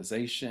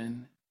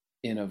improvisation,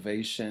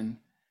 innovation,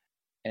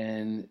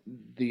 and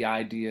the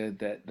idea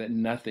that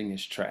nothing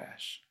is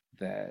trash,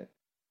 that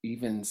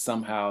even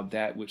somehow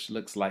that which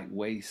looks like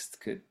waste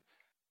could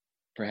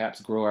perhaps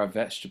grow our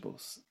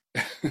vegetables.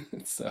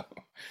 So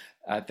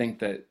I think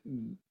that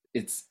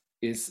it's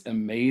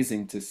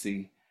amazing to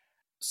see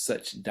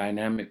such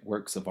dynamic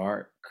works of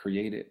art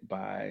created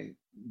by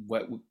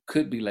what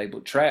could be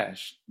labeled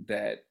trash,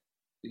 that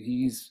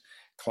he's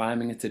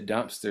climbing into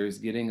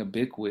dumpsters, getting a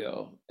big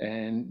wheel,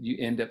 and you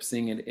end up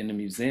seeing it in a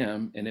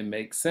museum and it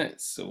makes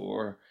sense.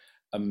 Or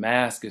a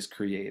mask is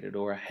created,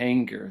 or a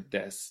hanger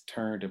that's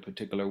turned a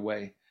particular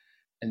way.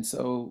 And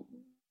so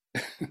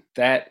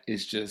that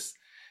is just,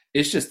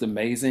 it's just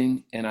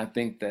amazing. And I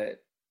think that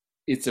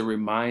it's a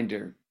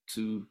reminder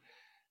to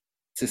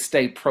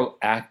stay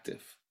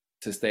proactive,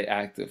 to stay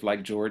active.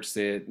 Like George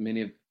said,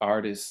 many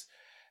artists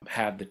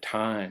have the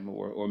time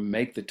or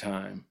make the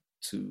time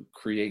to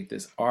create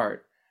this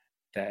art,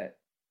 that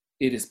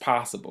it is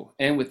possible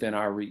and within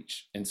our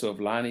reach. And so if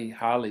Lonnie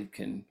Holley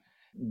can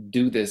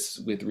do this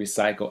with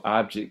recycled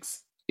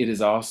objects, it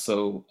is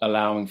also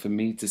allowing for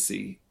me to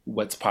see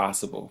what's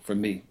possible for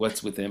me,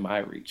 what's within my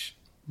reach.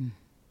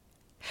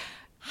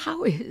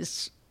 How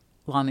is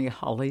Lonnie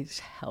Holley's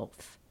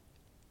health?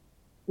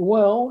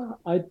 Well,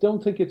 I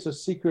don't think it's a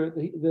secret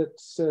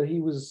that he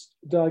was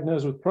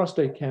diagnosed with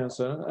prostate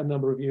cancer a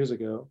number of years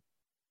ago.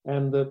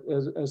 And that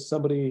as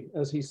somebody,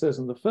 as he says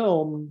in the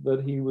film,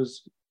 that he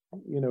was,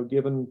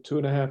 given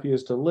 2.5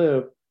 years to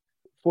live.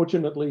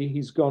 Fortunately,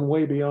 he's gone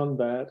way beyond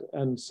that.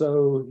 And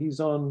so he's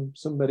on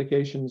some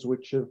medications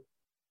which have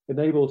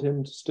enabled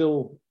him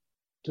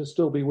to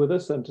still be with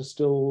us and to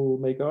still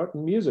make art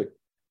and music.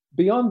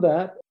 Beyond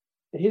that,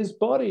 his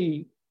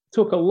body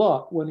took a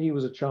lot when he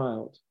was a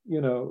child,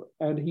 and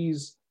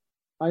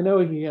I know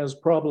he has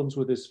problems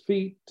with his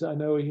feet. I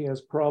know he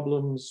has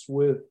problems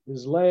with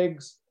his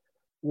legs,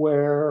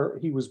 where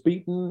he was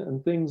beaten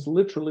and things.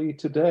 Literally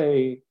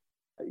today,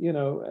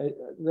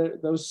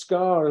 those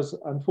scars,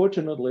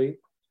 unfortunately,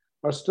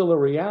 are still a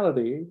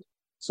reality.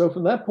 So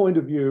from that point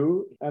of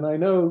view, and I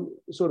know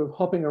sort of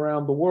hopping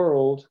around the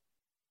world,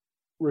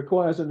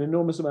 requires an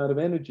enormous amount of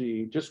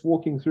energy. Just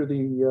walking through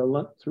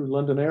through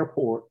London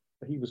Airport,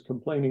 he was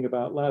complaining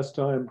about last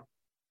time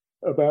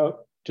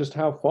about just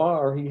how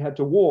far he had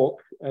to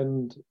walk.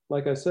 And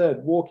like I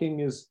said,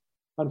 walking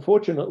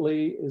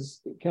unfortunately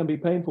can be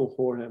painful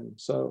for him.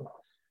 So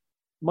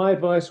my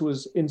advice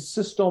was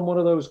insist on one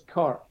of those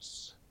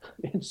carts.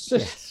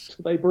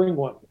 Insist they bring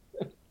one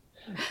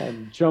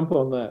and jump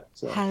on that.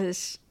 So.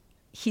 Has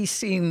he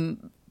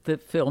seen the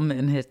film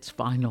in its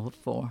final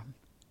form?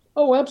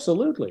 Oh,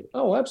 absolutely.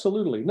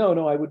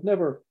 No, I would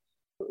never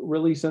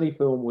release any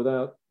film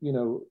without,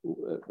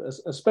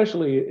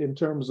 especially in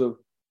terms of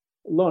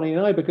Lonnie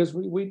and I, because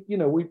we've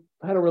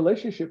had a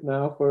relationship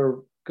now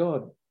for,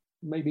 God,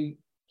 maybe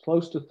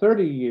close to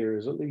 30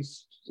 years, at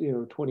least,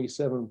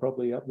 27,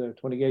 probably up there,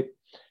 28.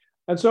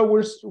 And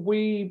so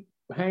we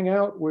hang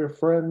out, we're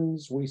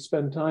friends, we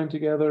spend time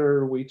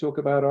together, we talk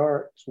about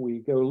art, we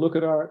go look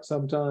at art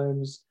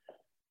sometimes,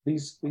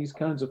 these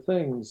kinds of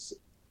things.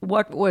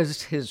 What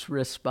was his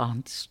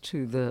response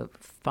to the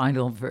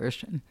final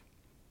version?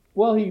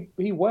 Well,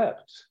 he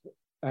wept,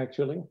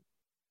 actually.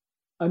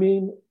 I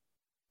mean,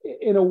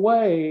 in a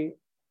way,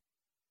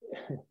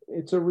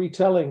 it's a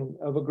retelling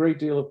of a great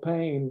deal of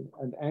pain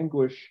and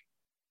anguish,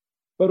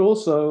 but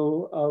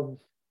also of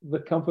the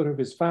comfort of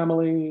his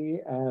family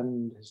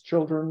and his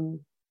children.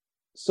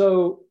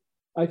 So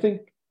I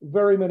think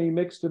very many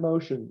mixed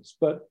emotions,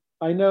 but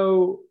I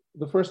know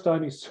the first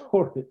time he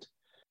saw it,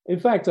 in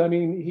fact, I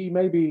mean, he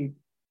may be,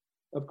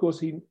 of course,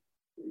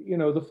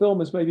 the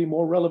film is maybe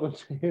more relevant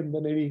to him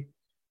than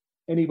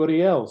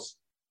anybody else.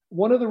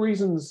 One of the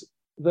reasons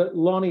that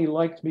Lonnie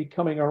liked me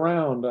coming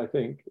around, I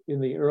think, in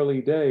the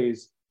early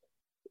days,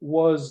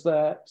 was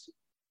that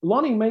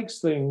Lonnie makes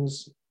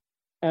things,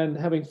 and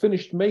having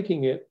finished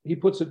making it, he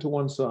puts it to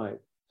one side,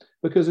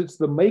 because it's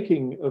the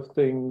making of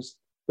things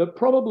that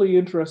probably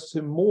interests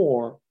him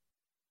more.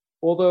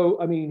 Although,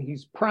 I mean,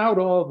 he's proud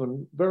of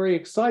and very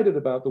excited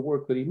about the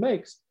work that he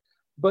makes,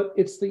 but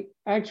it's the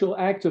actual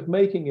act of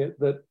making it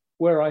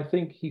where I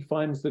think he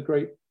finds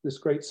this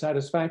great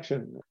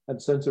satisfaction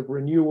and sense of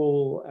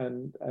renewal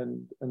and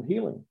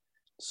healing.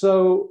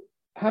 So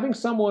having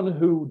someone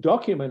who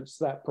documents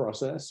that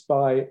process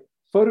by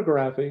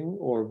photographing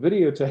or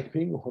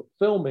videotaping or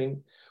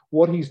filming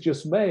what he's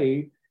just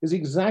made is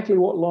exactly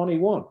what Lonnie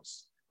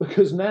wants,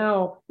 because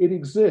now it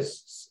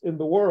exists in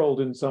the world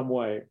in some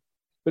way.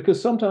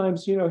 Because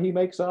sometimes, he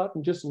makes art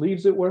and just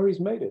leaves it where he's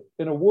made it,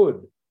 in a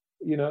wood,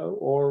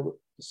 or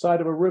the side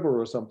of a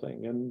river or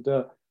something. And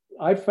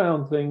I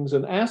found things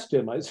and asked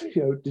him, I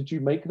said, did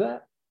you make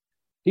that?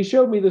 He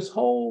showed me this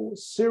whole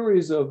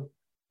series of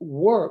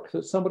work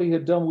that somebody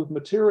had done with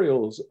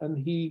materials. And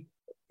he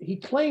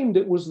claimed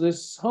it was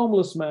this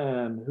homeless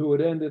man who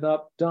had ended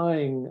up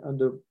dying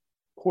under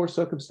poor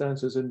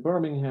circumstances in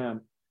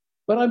Birmingham.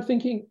 But I'm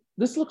thinking,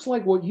 this looks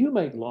like what you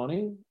made,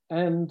 Lonnie.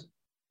 And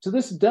to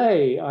this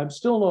day, I'm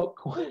still not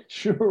quite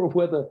sure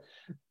whether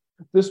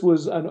this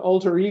was an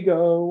alter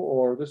ego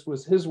or this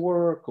was his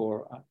work,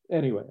 or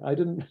anyway,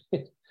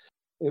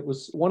 it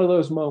was one of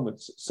those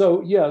moments.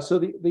 So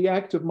the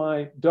act of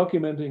my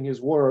documenting his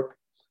work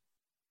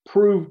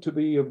proved to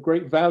be of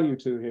great value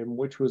to him,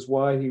 which was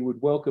why he would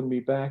welcome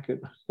me back.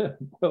 And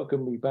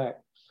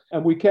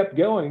we kept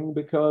going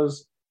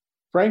because,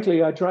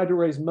 frankly, I tried to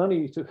raise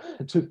money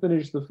to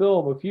finish the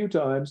film a few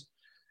times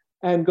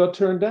and got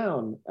turned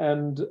down.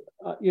 And,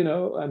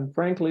 and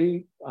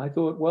frankly, I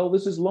thought, well,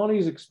 this is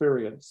Lonnie's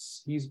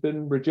experience. He's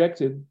been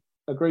rejected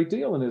a great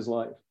deal in his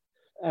life,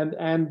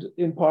 and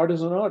in part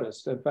as an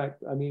artist. In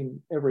fact, I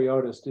mean, every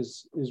artist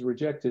is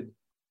rejected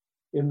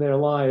in their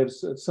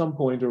lives at some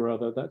point or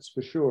other, that's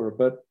for sure.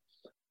 But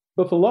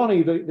for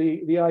Lonnie,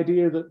 the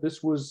idea that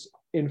this was,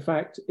 in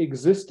fact,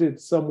 existed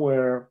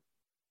somewhere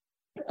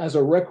as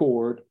a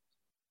record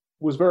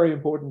was very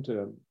important to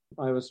him.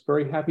 I was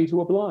very happy to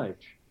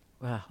oblige.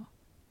 Well,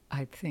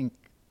 I think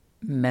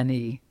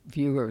many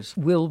viewers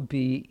will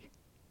be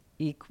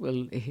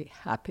equally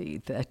happy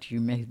that you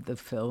made the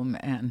film,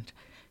 and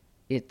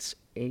it's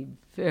a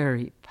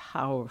very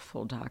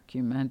powerful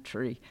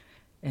documentary,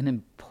 an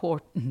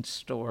important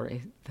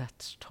story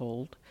that's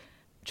told.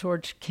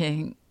 George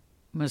King,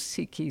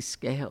 Masiki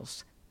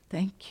Scales,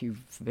 thank you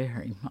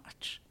very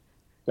much.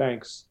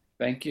 Thanks.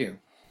 Thank you.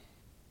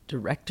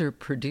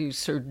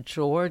 Director-producer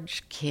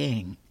George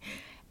King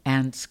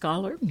and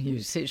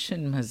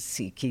scholar-musician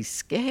Masiki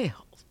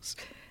Scales.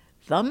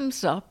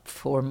 Thumbs up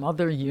for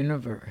Mother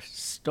Universe.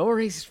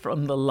 Stories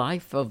from the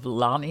Life of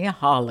Lonnie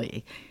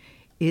Holley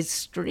is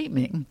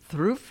streaming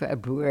through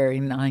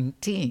February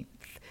 19th.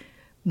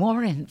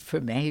 More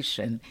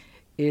information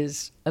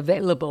is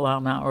available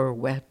on our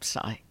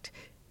website,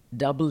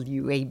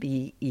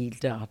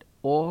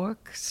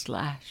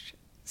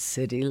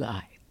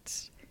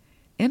 wabe.org/citylights.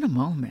 In a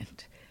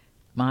moment,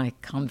 my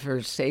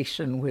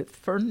conversation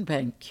with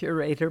Fernbank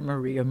curator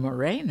Maria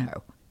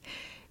Moreno.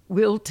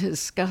 We'll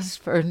discuss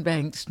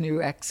Fernbank's new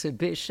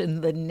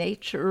exhibition, The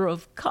Nature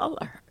of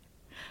Color.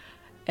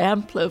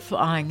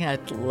 Amplifying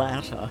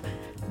Atlanta,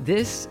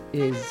 this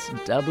is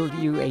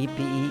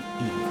WABE.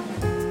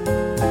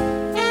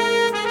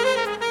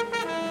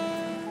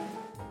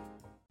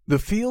 The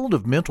field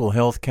of mental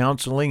health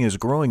counseling is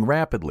growing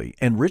rapidly,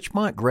 and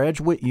Richmont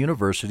Graduate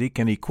University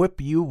can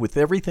equip you with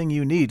everything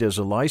you need as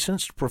a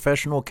licensed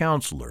professional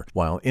counselor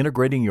while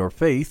integrating your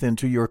faith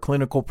into your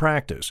clinical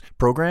practice.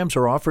 Programs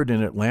are offered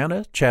in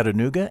Atlanta,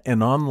 Chattanooga,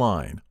 and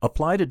online.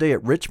 Apply today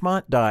at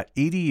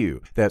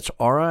richmont.edu. That's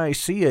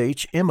richmont.edu.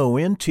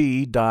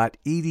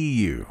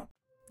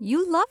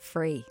 You love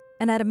free,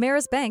 and at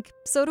Ameris Bank,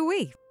 so do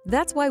we.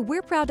 That's why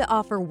we're proud to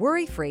offer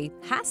worry-free,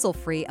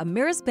 hassle-free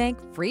Ameris Bank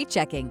free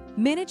checking.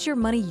 Manage your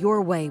money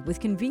your way with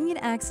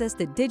convenient access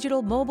to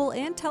digital, mobile,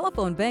 and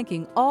telephone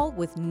banking, all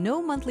with no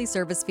monthly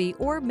service fee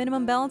or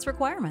minimum balance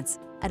requirements.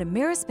 At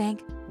Ameris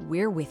Bank,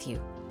 we're with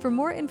you. For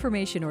more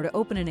information or to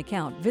open an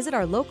account, visit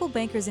our local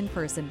bankers in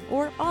person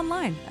or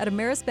online at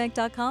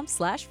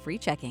amerisbank.com/free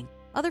checking.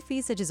 Other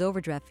fees such as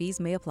overdraft fees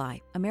may apply.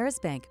 Ameris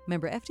Bank,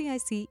 member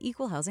FDIC,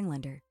 equal housing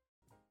lender.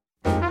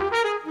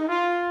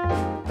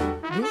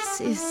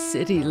 This is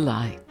City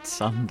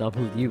Lights on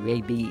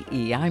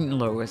WABE. I'm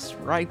Lois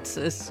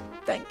Reitzes.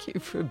 Thank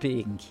you for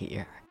being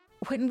here.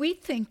 When we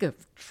think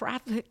of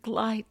traffic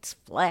lights,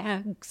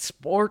 flags,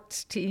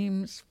 sports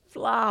teams,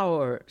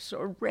 flowers,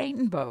 or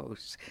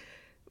rainbows,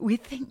 we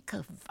think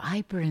of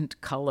vibrant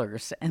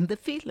colors and the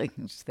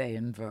feelings they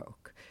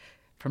invoke.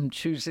 From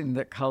choosing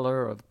the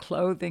color of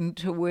clothing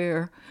to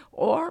wear,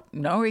 or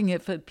knowing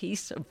if a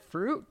piece of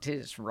fruit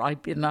is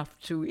ripe enough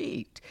to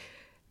eat,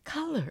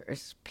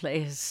 colors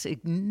play a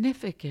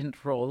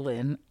significant role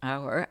in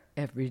our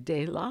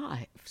everyday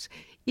lives,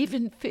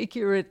 even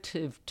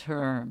figurative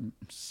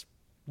terms.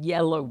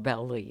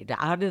 Yellow-bellied,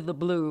 out of the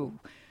blue,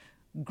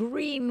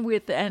 green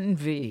with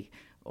envy,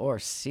 or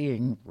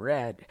seeing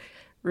red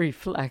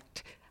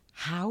reflect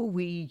how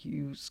we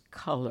use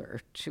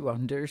color to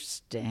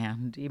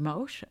understand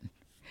emotion.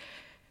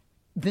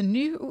 The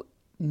new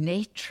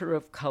Nature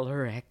of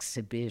Color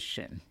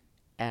exhibition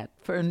at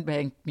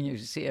Fernbank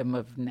Museum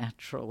of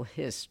Natural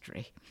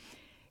History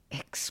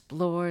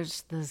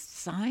explores the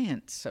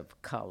science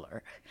of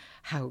color,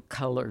 how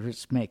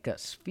colors make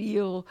us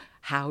feel,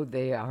 how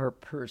they are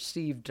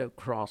perceived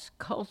across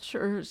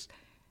cultures,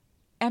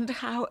 and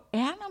how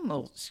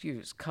animals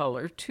use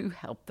color to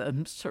help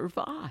them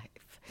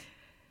survive.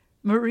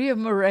 Maria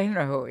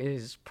Moreno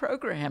is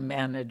program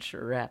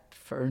manager at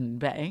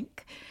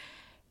Fernbank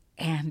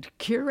and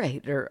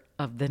curator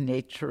of the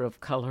Nature of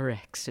Color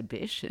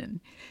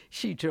exhibition.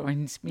 She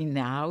joins me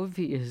now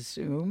via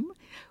Zoom.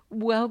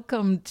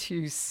 Welcome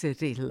to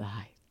City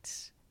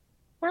Lights.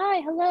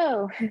 Hi,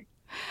 hello.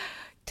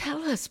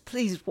 Tell us,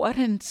 please, what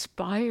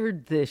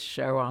inspired this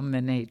show on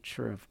the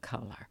nature of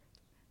color?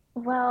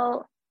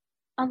 Well,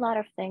 a lot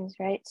of things,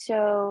 right?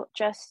 So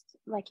just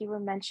like you were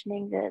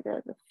mentioning,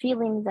 the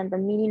feelings and the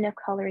meaning of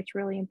color, it's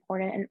really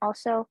important. And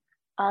also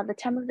the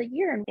time of the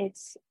year,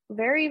 it's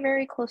very,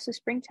 very close to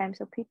springtime.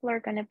 So people are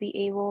going to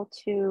be able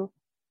to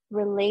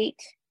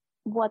relate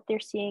what they're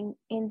seeing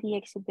in the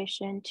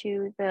exhibition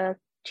to the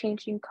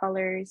changing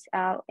colors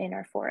out in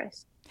our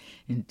forest.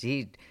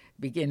 Indeed,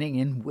 beginning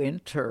in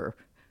winter,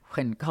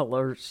 when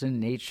colors in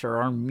nature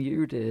are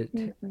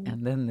muted,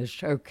 and then the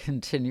show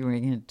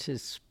continuing into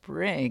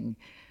spring,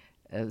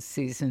 a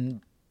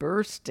season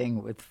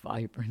bursting with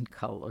vibrant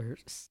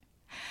colors.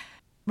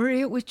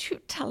 Maria, would you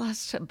tell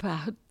us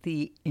about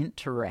the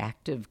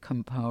interactive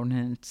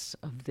components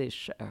of this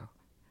show?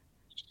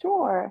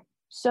 Sure.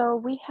 So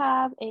we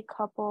have a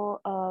couple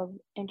of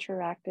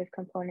interactive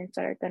components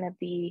that are going to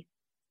be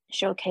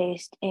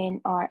showcased in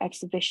our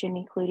exhibition,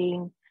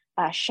 including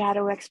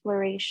shadow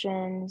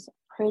explorations,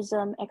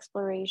 prism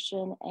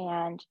exploration,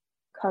 and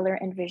color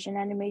and vision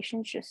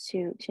animations, just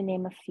to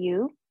name a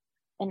few.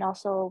 And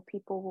also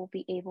people will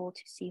be able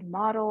to see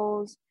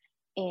models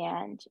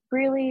and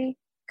really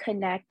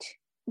connect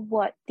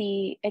what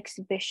the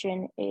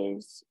exhibition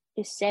is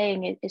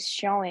saying, is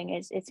showing,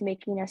 it's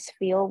making us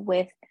feel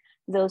with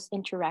those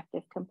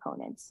interactive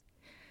components.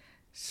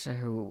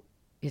 So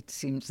it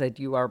seems that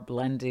you are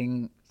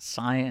blending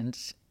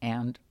science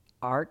and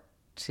art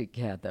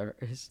together.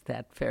 Is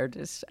that fair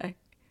to say?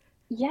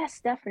 Yes,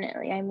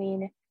 definitely. I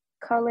mean,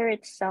 color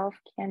itself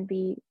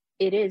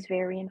it is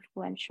very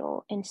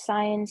influential in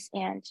science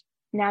and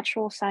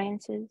natural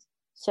sciences.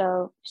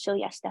 So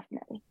yes,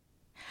 definitely.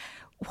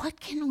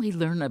 What can we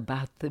learn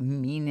about the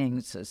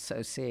meanings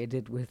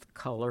associated with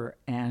color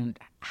and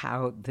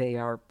how they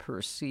are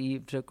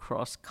perceived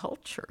across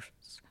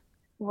cultures?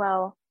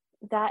 Well,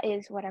 that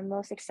is what I'm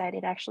most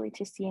excited actually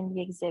to see in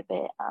the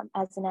exhibit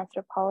as an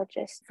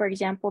anthropologist. For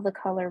example, the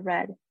color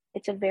red.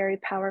 It's a very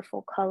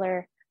powerful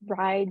color.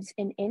 Brides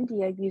in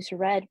India use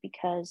red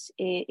because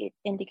it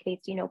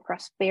indicates,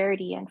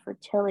 prosperity and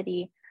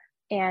fertility.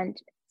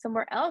 And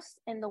somewhere else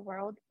in the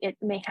world, it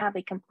may have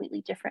a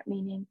completely different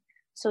meaning.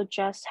 So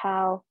just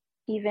how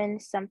even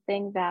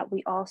something that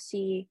we all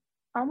see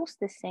almost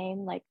the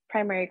same, like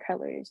primary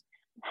colors,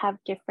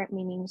 have different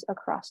meanings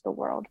across the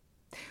world.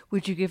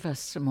 Would you give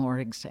us some more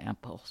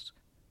examples?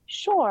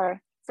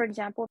 Sure. For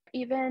example,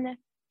 even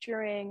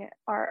during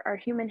our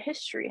human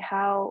history,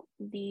 how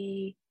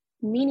the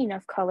meaning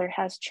of color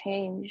has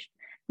changed.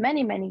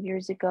 Many, many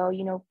years ago,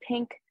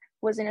 pink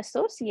wasn't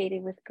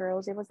associated with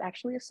girls, it was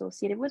actually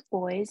associated with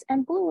boys,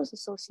 and blue was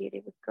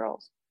associated with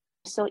girls.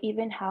 So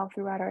even how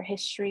throughout our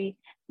history,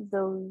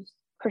 those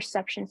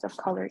perceptions of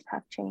colors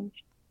have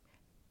changed.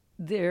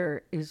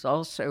 There is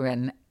also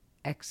an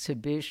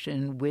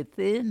exhibition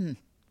within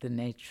the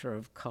nature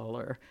of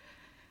color,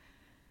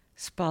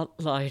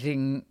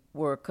 spotlighting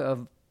work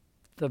of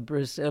the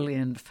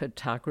Brazilian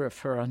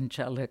photographer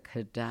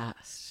Angelica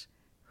Das,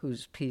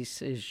 whose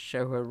pieces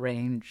show a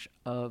range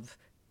of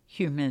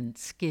human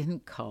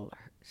skin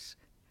colors.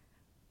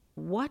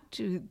 What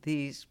do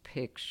these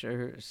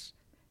pictures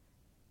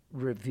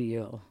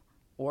reveal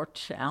or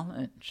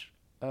challenge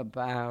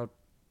about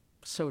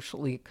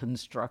socially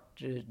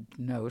constructed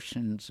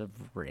notions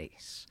of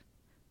race?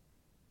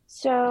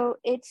 So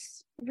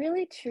it's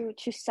really to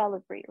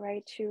celebrate,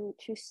 right? To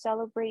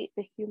celebrate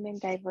the human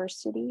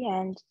diversity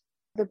and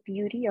the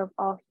beauty of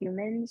all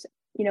humans,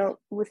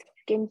 with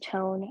skin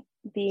tone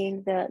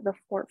being the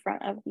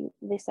forefront of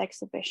this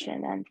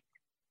exhibition, and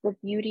the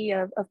beauty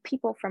of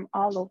people from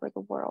all over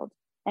the world.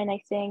 And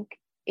I think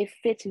it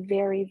fits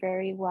very,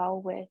 very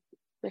well with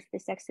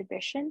this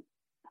exhibition,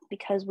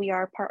 because we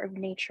are part of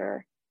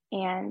nature,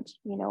 and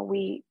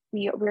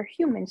we're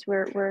humans,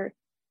 we're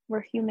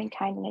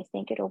humankind, and I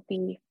think it'll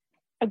be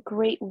a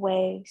great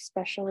way,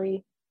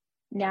 especially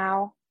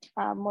now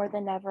more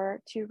than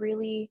ever, to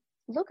really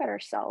look at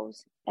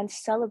ourselves and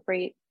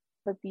celebrate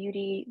the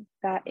beauty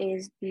that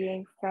is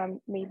being from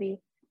maybe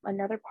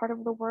another part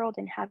of the world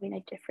and having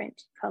a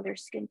different color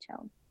skin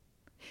tone.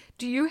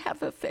 Do you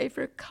have a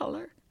favorite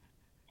color?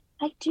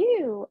 I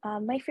do.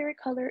 My favorite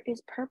color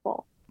is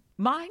purple.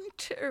 Mine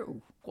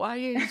too. Why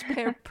is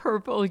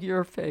purple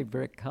your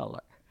favorite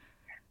color?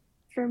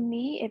 For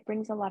me, it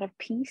brings a lot of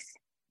peace.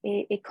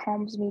 It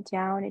calms me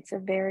down. It's a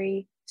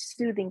very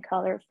soothing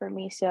color for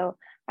me. So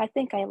I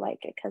think I like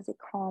it because it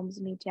calms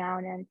me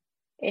down and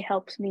it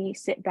helps me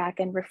sit back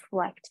and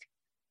reflect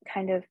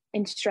kind of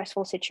in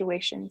stressful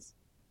situations.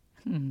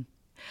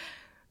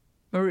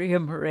 Maria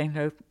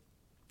Moreno,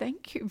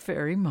 thank you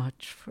very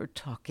much for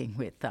talking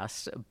with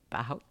us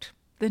about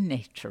the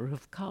nature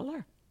of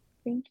color.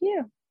 Thank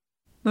you.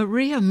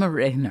 Maria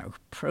Moreno,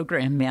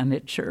 program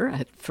manager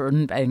at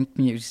Fernbank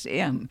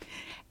Museum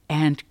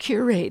and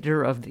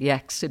curator of the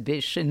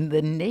exhibition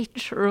The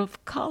Nature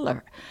of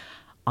Color,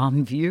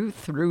 on view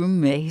through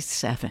May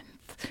 7th.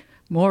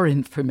 More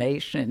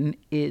information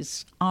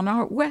is on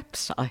our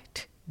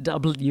website,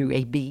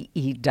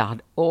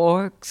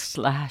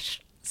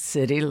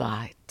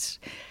 wabe.org/citylights.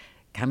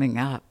 Coming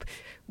up,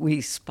 we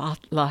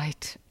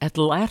spotlight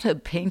Atlanta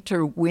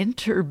painter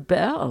Wynter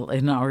Bell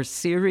in our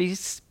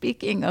series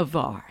Speaking of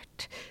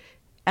Art.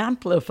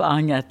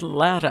 Amplifying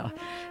Atlanta,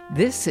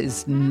 this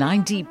is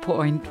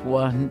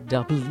 90.1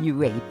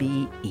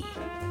 WABE.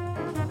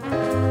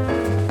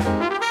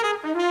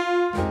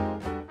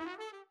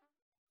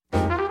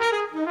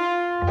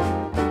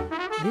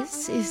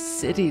 This is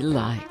City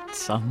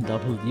Lights on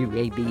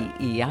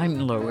WABE.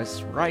 I'm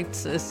Lois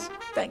Reitzes.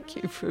 Thank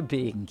you for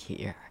being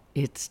here.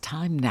 It's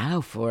time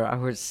now for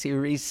our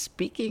series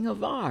Speaking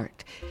of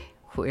Art,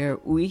 where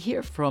we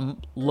hear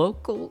from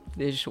local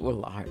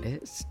visual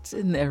artists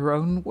in their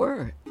own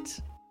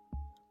words.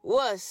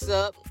 What's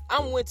up?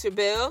 I'm Wynter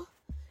Bell,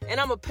 and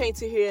I'm a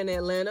painter here in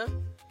Atlanta,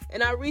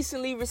 and I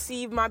recently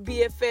received my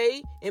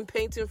BFA in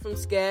painting from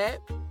SCAD.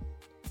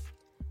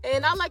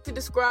 And I like to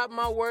describe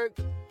my work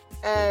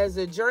as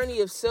a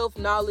journey of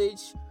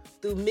self-knowledge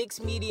through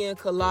mixed media and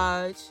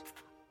collage.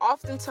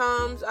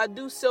 Oftentimes, I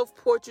do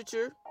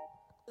self-portraiture,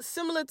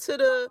 similar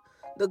to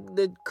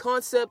the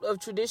concept of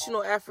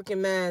traditional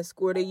African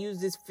mask, where they use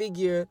this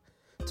figure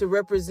to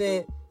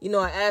represent, an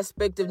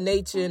aspect of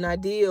nature, an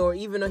idea, or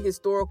even a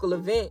historical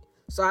event.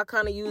 So I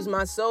kind of use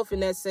myself in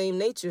that same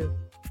nature.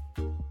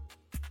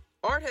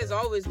 Art has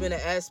always been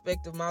an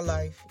aspect of my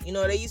life.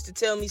 They used to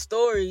tell me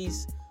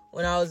stories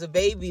when I was a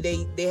baby.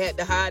 They had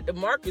to hide the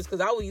markers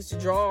because I used to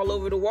draw all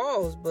over the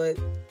walls. But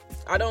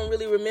I don't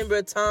really remember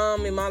a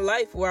time in my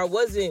life where I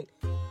wasn't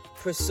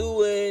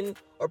pursuing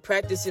or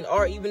practicing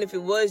art, even if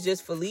it was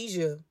just for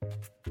leisure.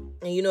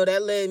 And,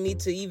 that led me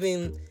to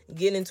even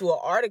get into an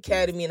art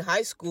academy in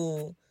high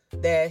school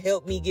that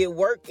helped me get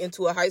work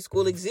into a high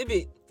school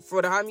exhibit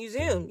for the High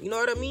Museum. You know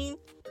what I mean?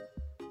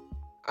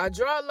 I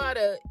draw a lot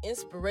of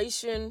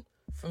inspiration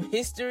from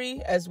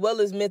history as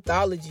well as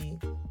mythology.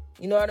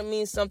 You know what I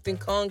mean? Something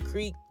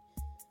concrete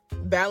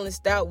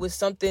balanced out with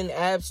something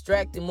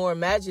abstract and more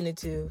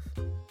imaginative.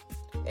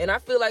 And I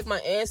feel like my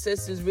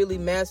ancestors really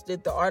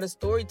mastered the art of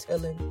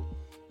storytelling,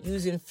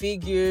 using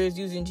figures,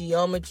 using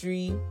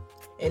geometry,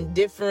 and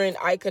different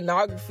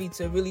iconography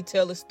to really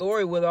tell a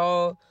story with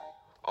all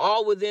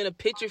within a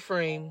picture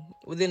frame,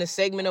 within a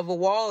segment of a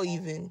wall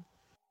even.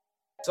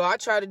 So I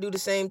try to do the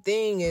same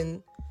thing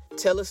and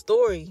tell a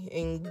story.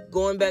 And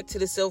going back to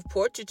the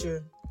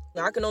self-portraiture,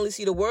 I can only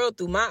see the world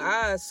through my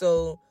eyes,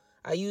 so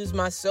I use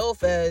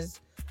myself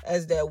as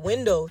that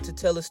window to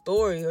tell a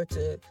story or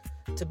to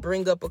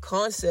bring up a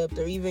concept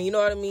or even,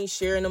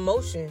 share an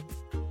emotion.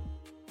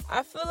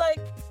 I feel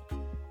like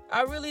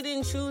I really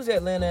didn't choose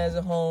Atlanta as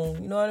a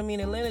home.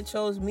 Atlanta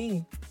chose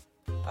me.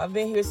 I've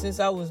been here since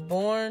I was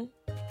born,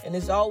 and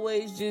it's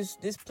always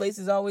just, this place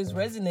has always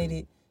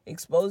resonated,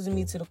 exposing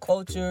me to the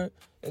culture,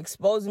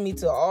 exposing me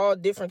to all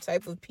different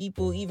type of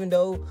people. Even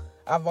though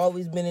I've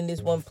always been in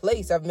this one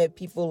place, I've met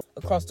people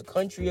across the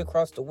country,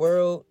 across the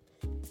world.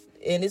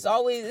 And it's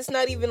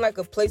not even like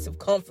a place of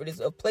comfort. It's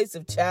a place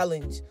of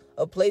challenge,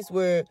 a place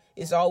where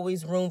it's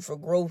always room for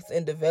growth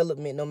and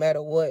development no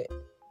matter what.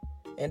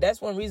 And that's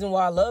one reason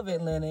why I love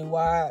Atlanta and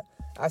why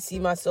I see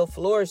myself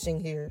flourishing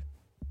here.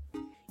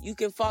 You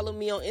can follow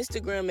me on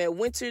Instagram at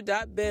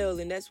wynter.bell,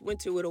 and that's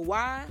Wynter with a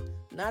Y,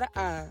 not an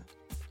I.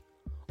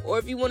 Or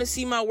if you want to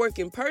see my work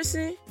in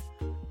person,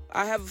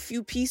 I have a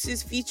few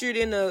pieces featured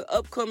in an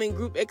upcoming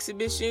group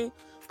exhibition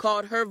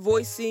called Her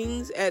Voice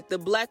Sings at the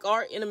Black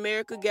Art in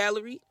America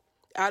Gallery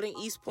out in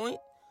East Point.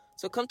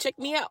 So come check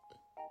me out.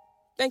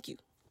 Thank you.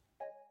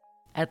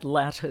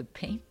 Atlanta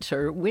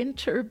painter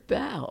Wynter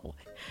Bell.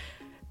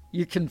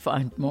 You can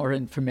find more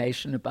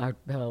information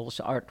about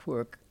Bell's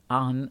artwork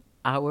on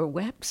our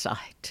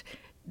website,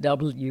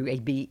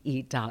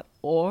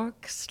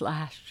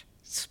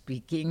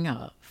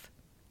 wabe.org/speakingof.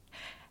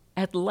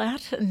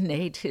 Atlanta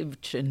native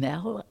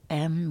Janelle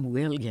M.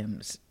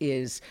 Williams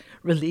is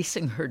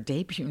releasing her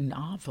debut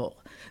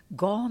novel,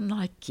 Gone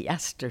Like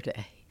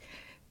Yesterday.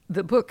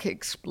 The book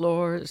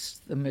explores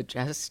the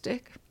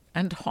majestic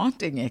and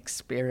haunting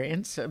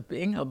experience of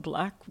being a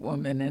Black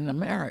woman in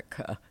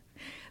America.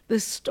 The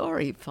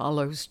story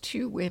follows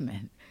two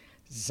women,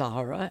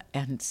 Zara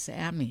and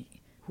Sammy,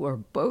 who are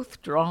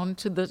both drawn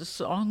to the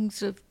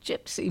songs of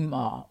gypsy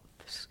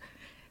moths.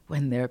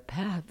 When their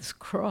paths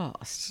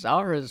cross,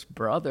 Zara's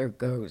brother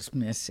goes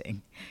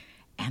missing,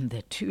 and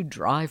the two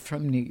drive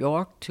from New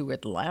York to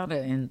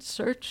Atlanta in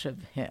search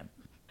of him.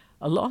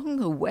 Along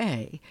the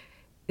way,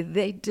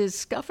 they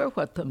discover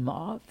what the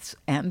moths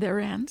and their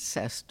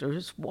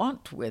ancestors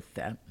want with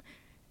them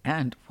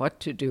and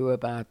what to do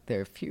about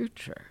their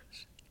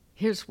futures.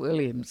 Here's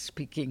Williams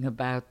speaking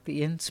about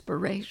the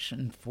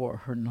inspiration for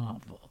her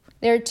novel.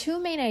 There are two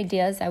main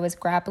ideas I was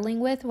grappling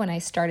with when I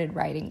started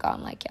writing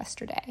Gone Like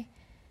Yesterday.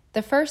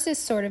 The first is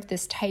sort of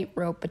this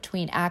tightrope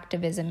between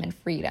activism and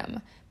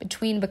freedom,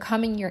 between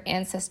becoming your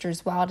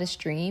ancestors' wildest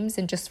dreams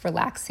and just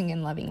relaxing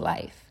and loving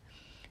life.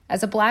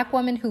 As a Black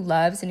woman who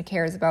loves and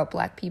cares about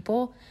Black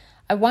people,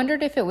 I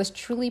wondered if it was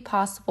truly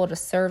possible to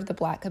serve the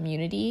Black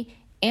community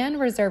and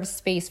reserve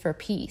space for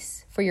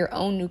peace, for your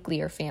own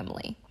nuclear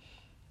family.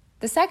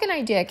 The second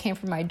idea came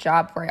from my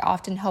job where I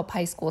often help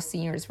high school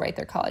seniors write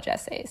their college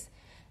essays.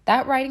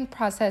 That writing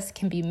process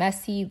can be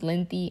messy,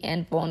 lengthy,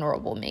 and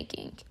vulnerable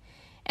making.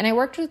 And I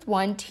worked with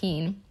one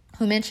teen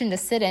who mentioned a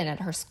sit-in at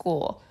her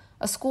school,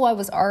 a school I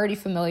was already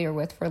familiar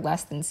with for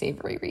less than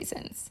savory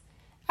reasons.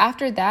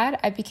 After that,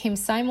 I became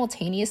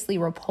simultaneously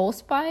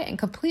repulsed by and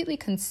completely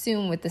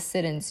consumed with the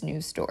sit-in's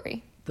news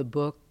story. The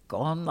book,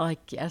 Gone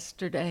Like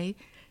Yesterday,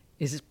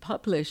 is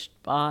published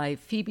by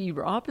Phoebe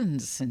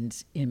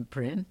Robinson's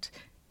imprint,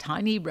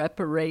 Tiny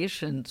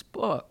Reparations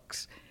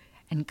Books,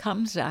 and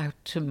comes out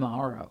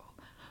tomorrow.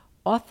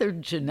 Author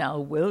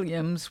Janelle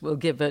Williams will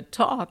give a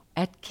talk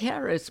at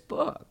Karis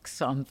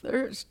Books on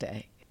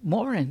Thursday.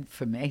 More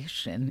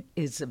information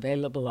is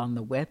available on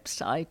the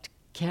website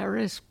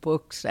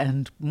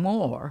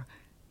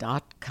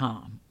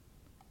karisbooksandmore.com.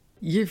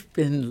 You've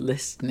been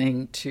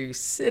listening to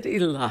City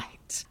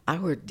Lights,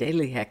 our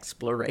daily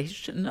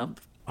exploration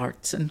of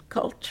arts and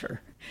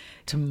culture.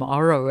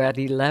 Tomorrow at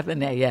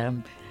 11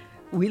 a.m.,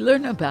 we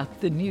learn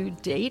about the new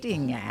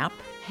dating app,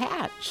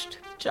 Hatched,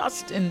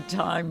 just in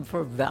time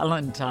for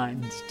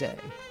Valentine's Day.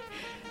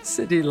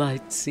 City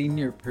Lights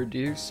senior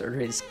producer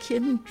is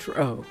Kim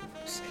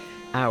Troves.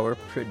 Our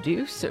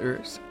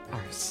producers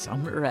are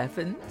Summer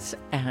Evans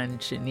and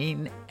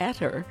Janine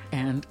Etter,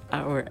 and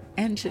our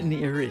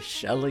engineer is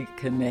Shelley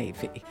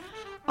Canavy.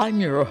 I'm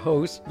your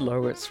host,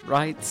 Lois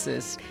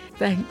Reitzes.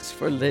 Thanks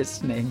for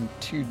listening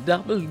to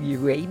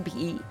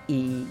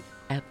WABE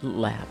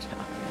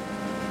Atlanta.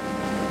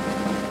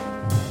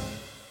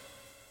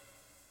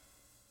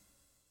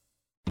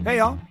 Hey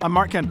y'all, I'm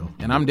Mark Kendall.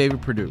 And I'm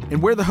David Perdue.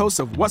 And we're the hosts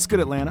of What's Good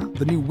Atlanta,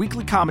 the new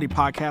weekly comedy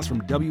podcast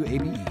from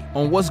WABE.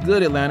 On What's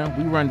Good Atlanta,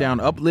 we run down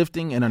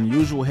uplifting and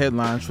unusual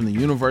headlines from the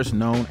universe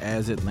known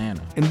as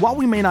Atlanta. And while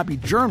we may not be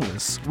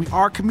journalists, we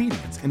are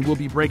comedians, and we'll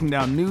be breaking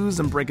down news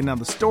and breaking down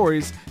the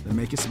stories that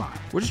make you smile.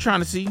 We're just trying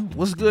to see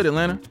what's good,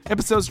 Atlanta.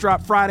 Episodes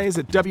drop Fridays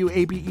at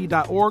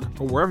wabe.org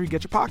or wherever you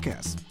get your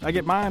podcasts. I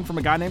get mine from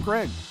a guy named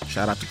Craig.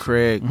 Shout out to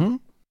Craig. Mm-hmm.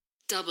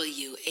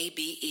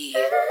 WABE.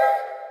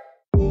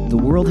 The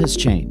world has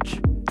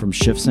changed, from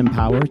shifts in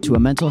power to a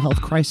mental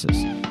health crisis.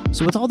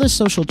 So with all this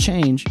social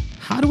change,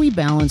 how do we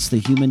balance the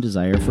human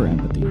desire for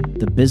empathy,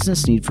 the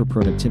business need for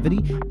productivity,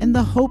 and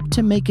the hope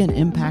to make an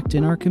impact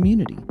in our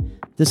community?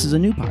 This is a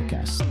new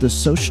podcast, The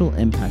Social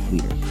Impact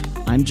Leader.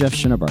 I'm Jeff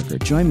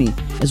Schinnebarger. Join me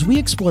as we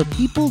explore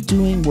people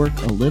doing work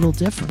a little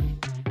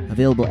different.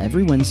 Available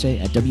every Wednesday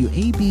at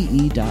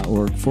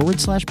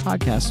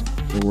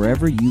wabe.org/podcast or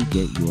wherever you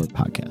get your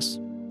podcasts.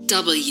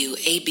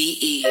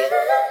 WABE.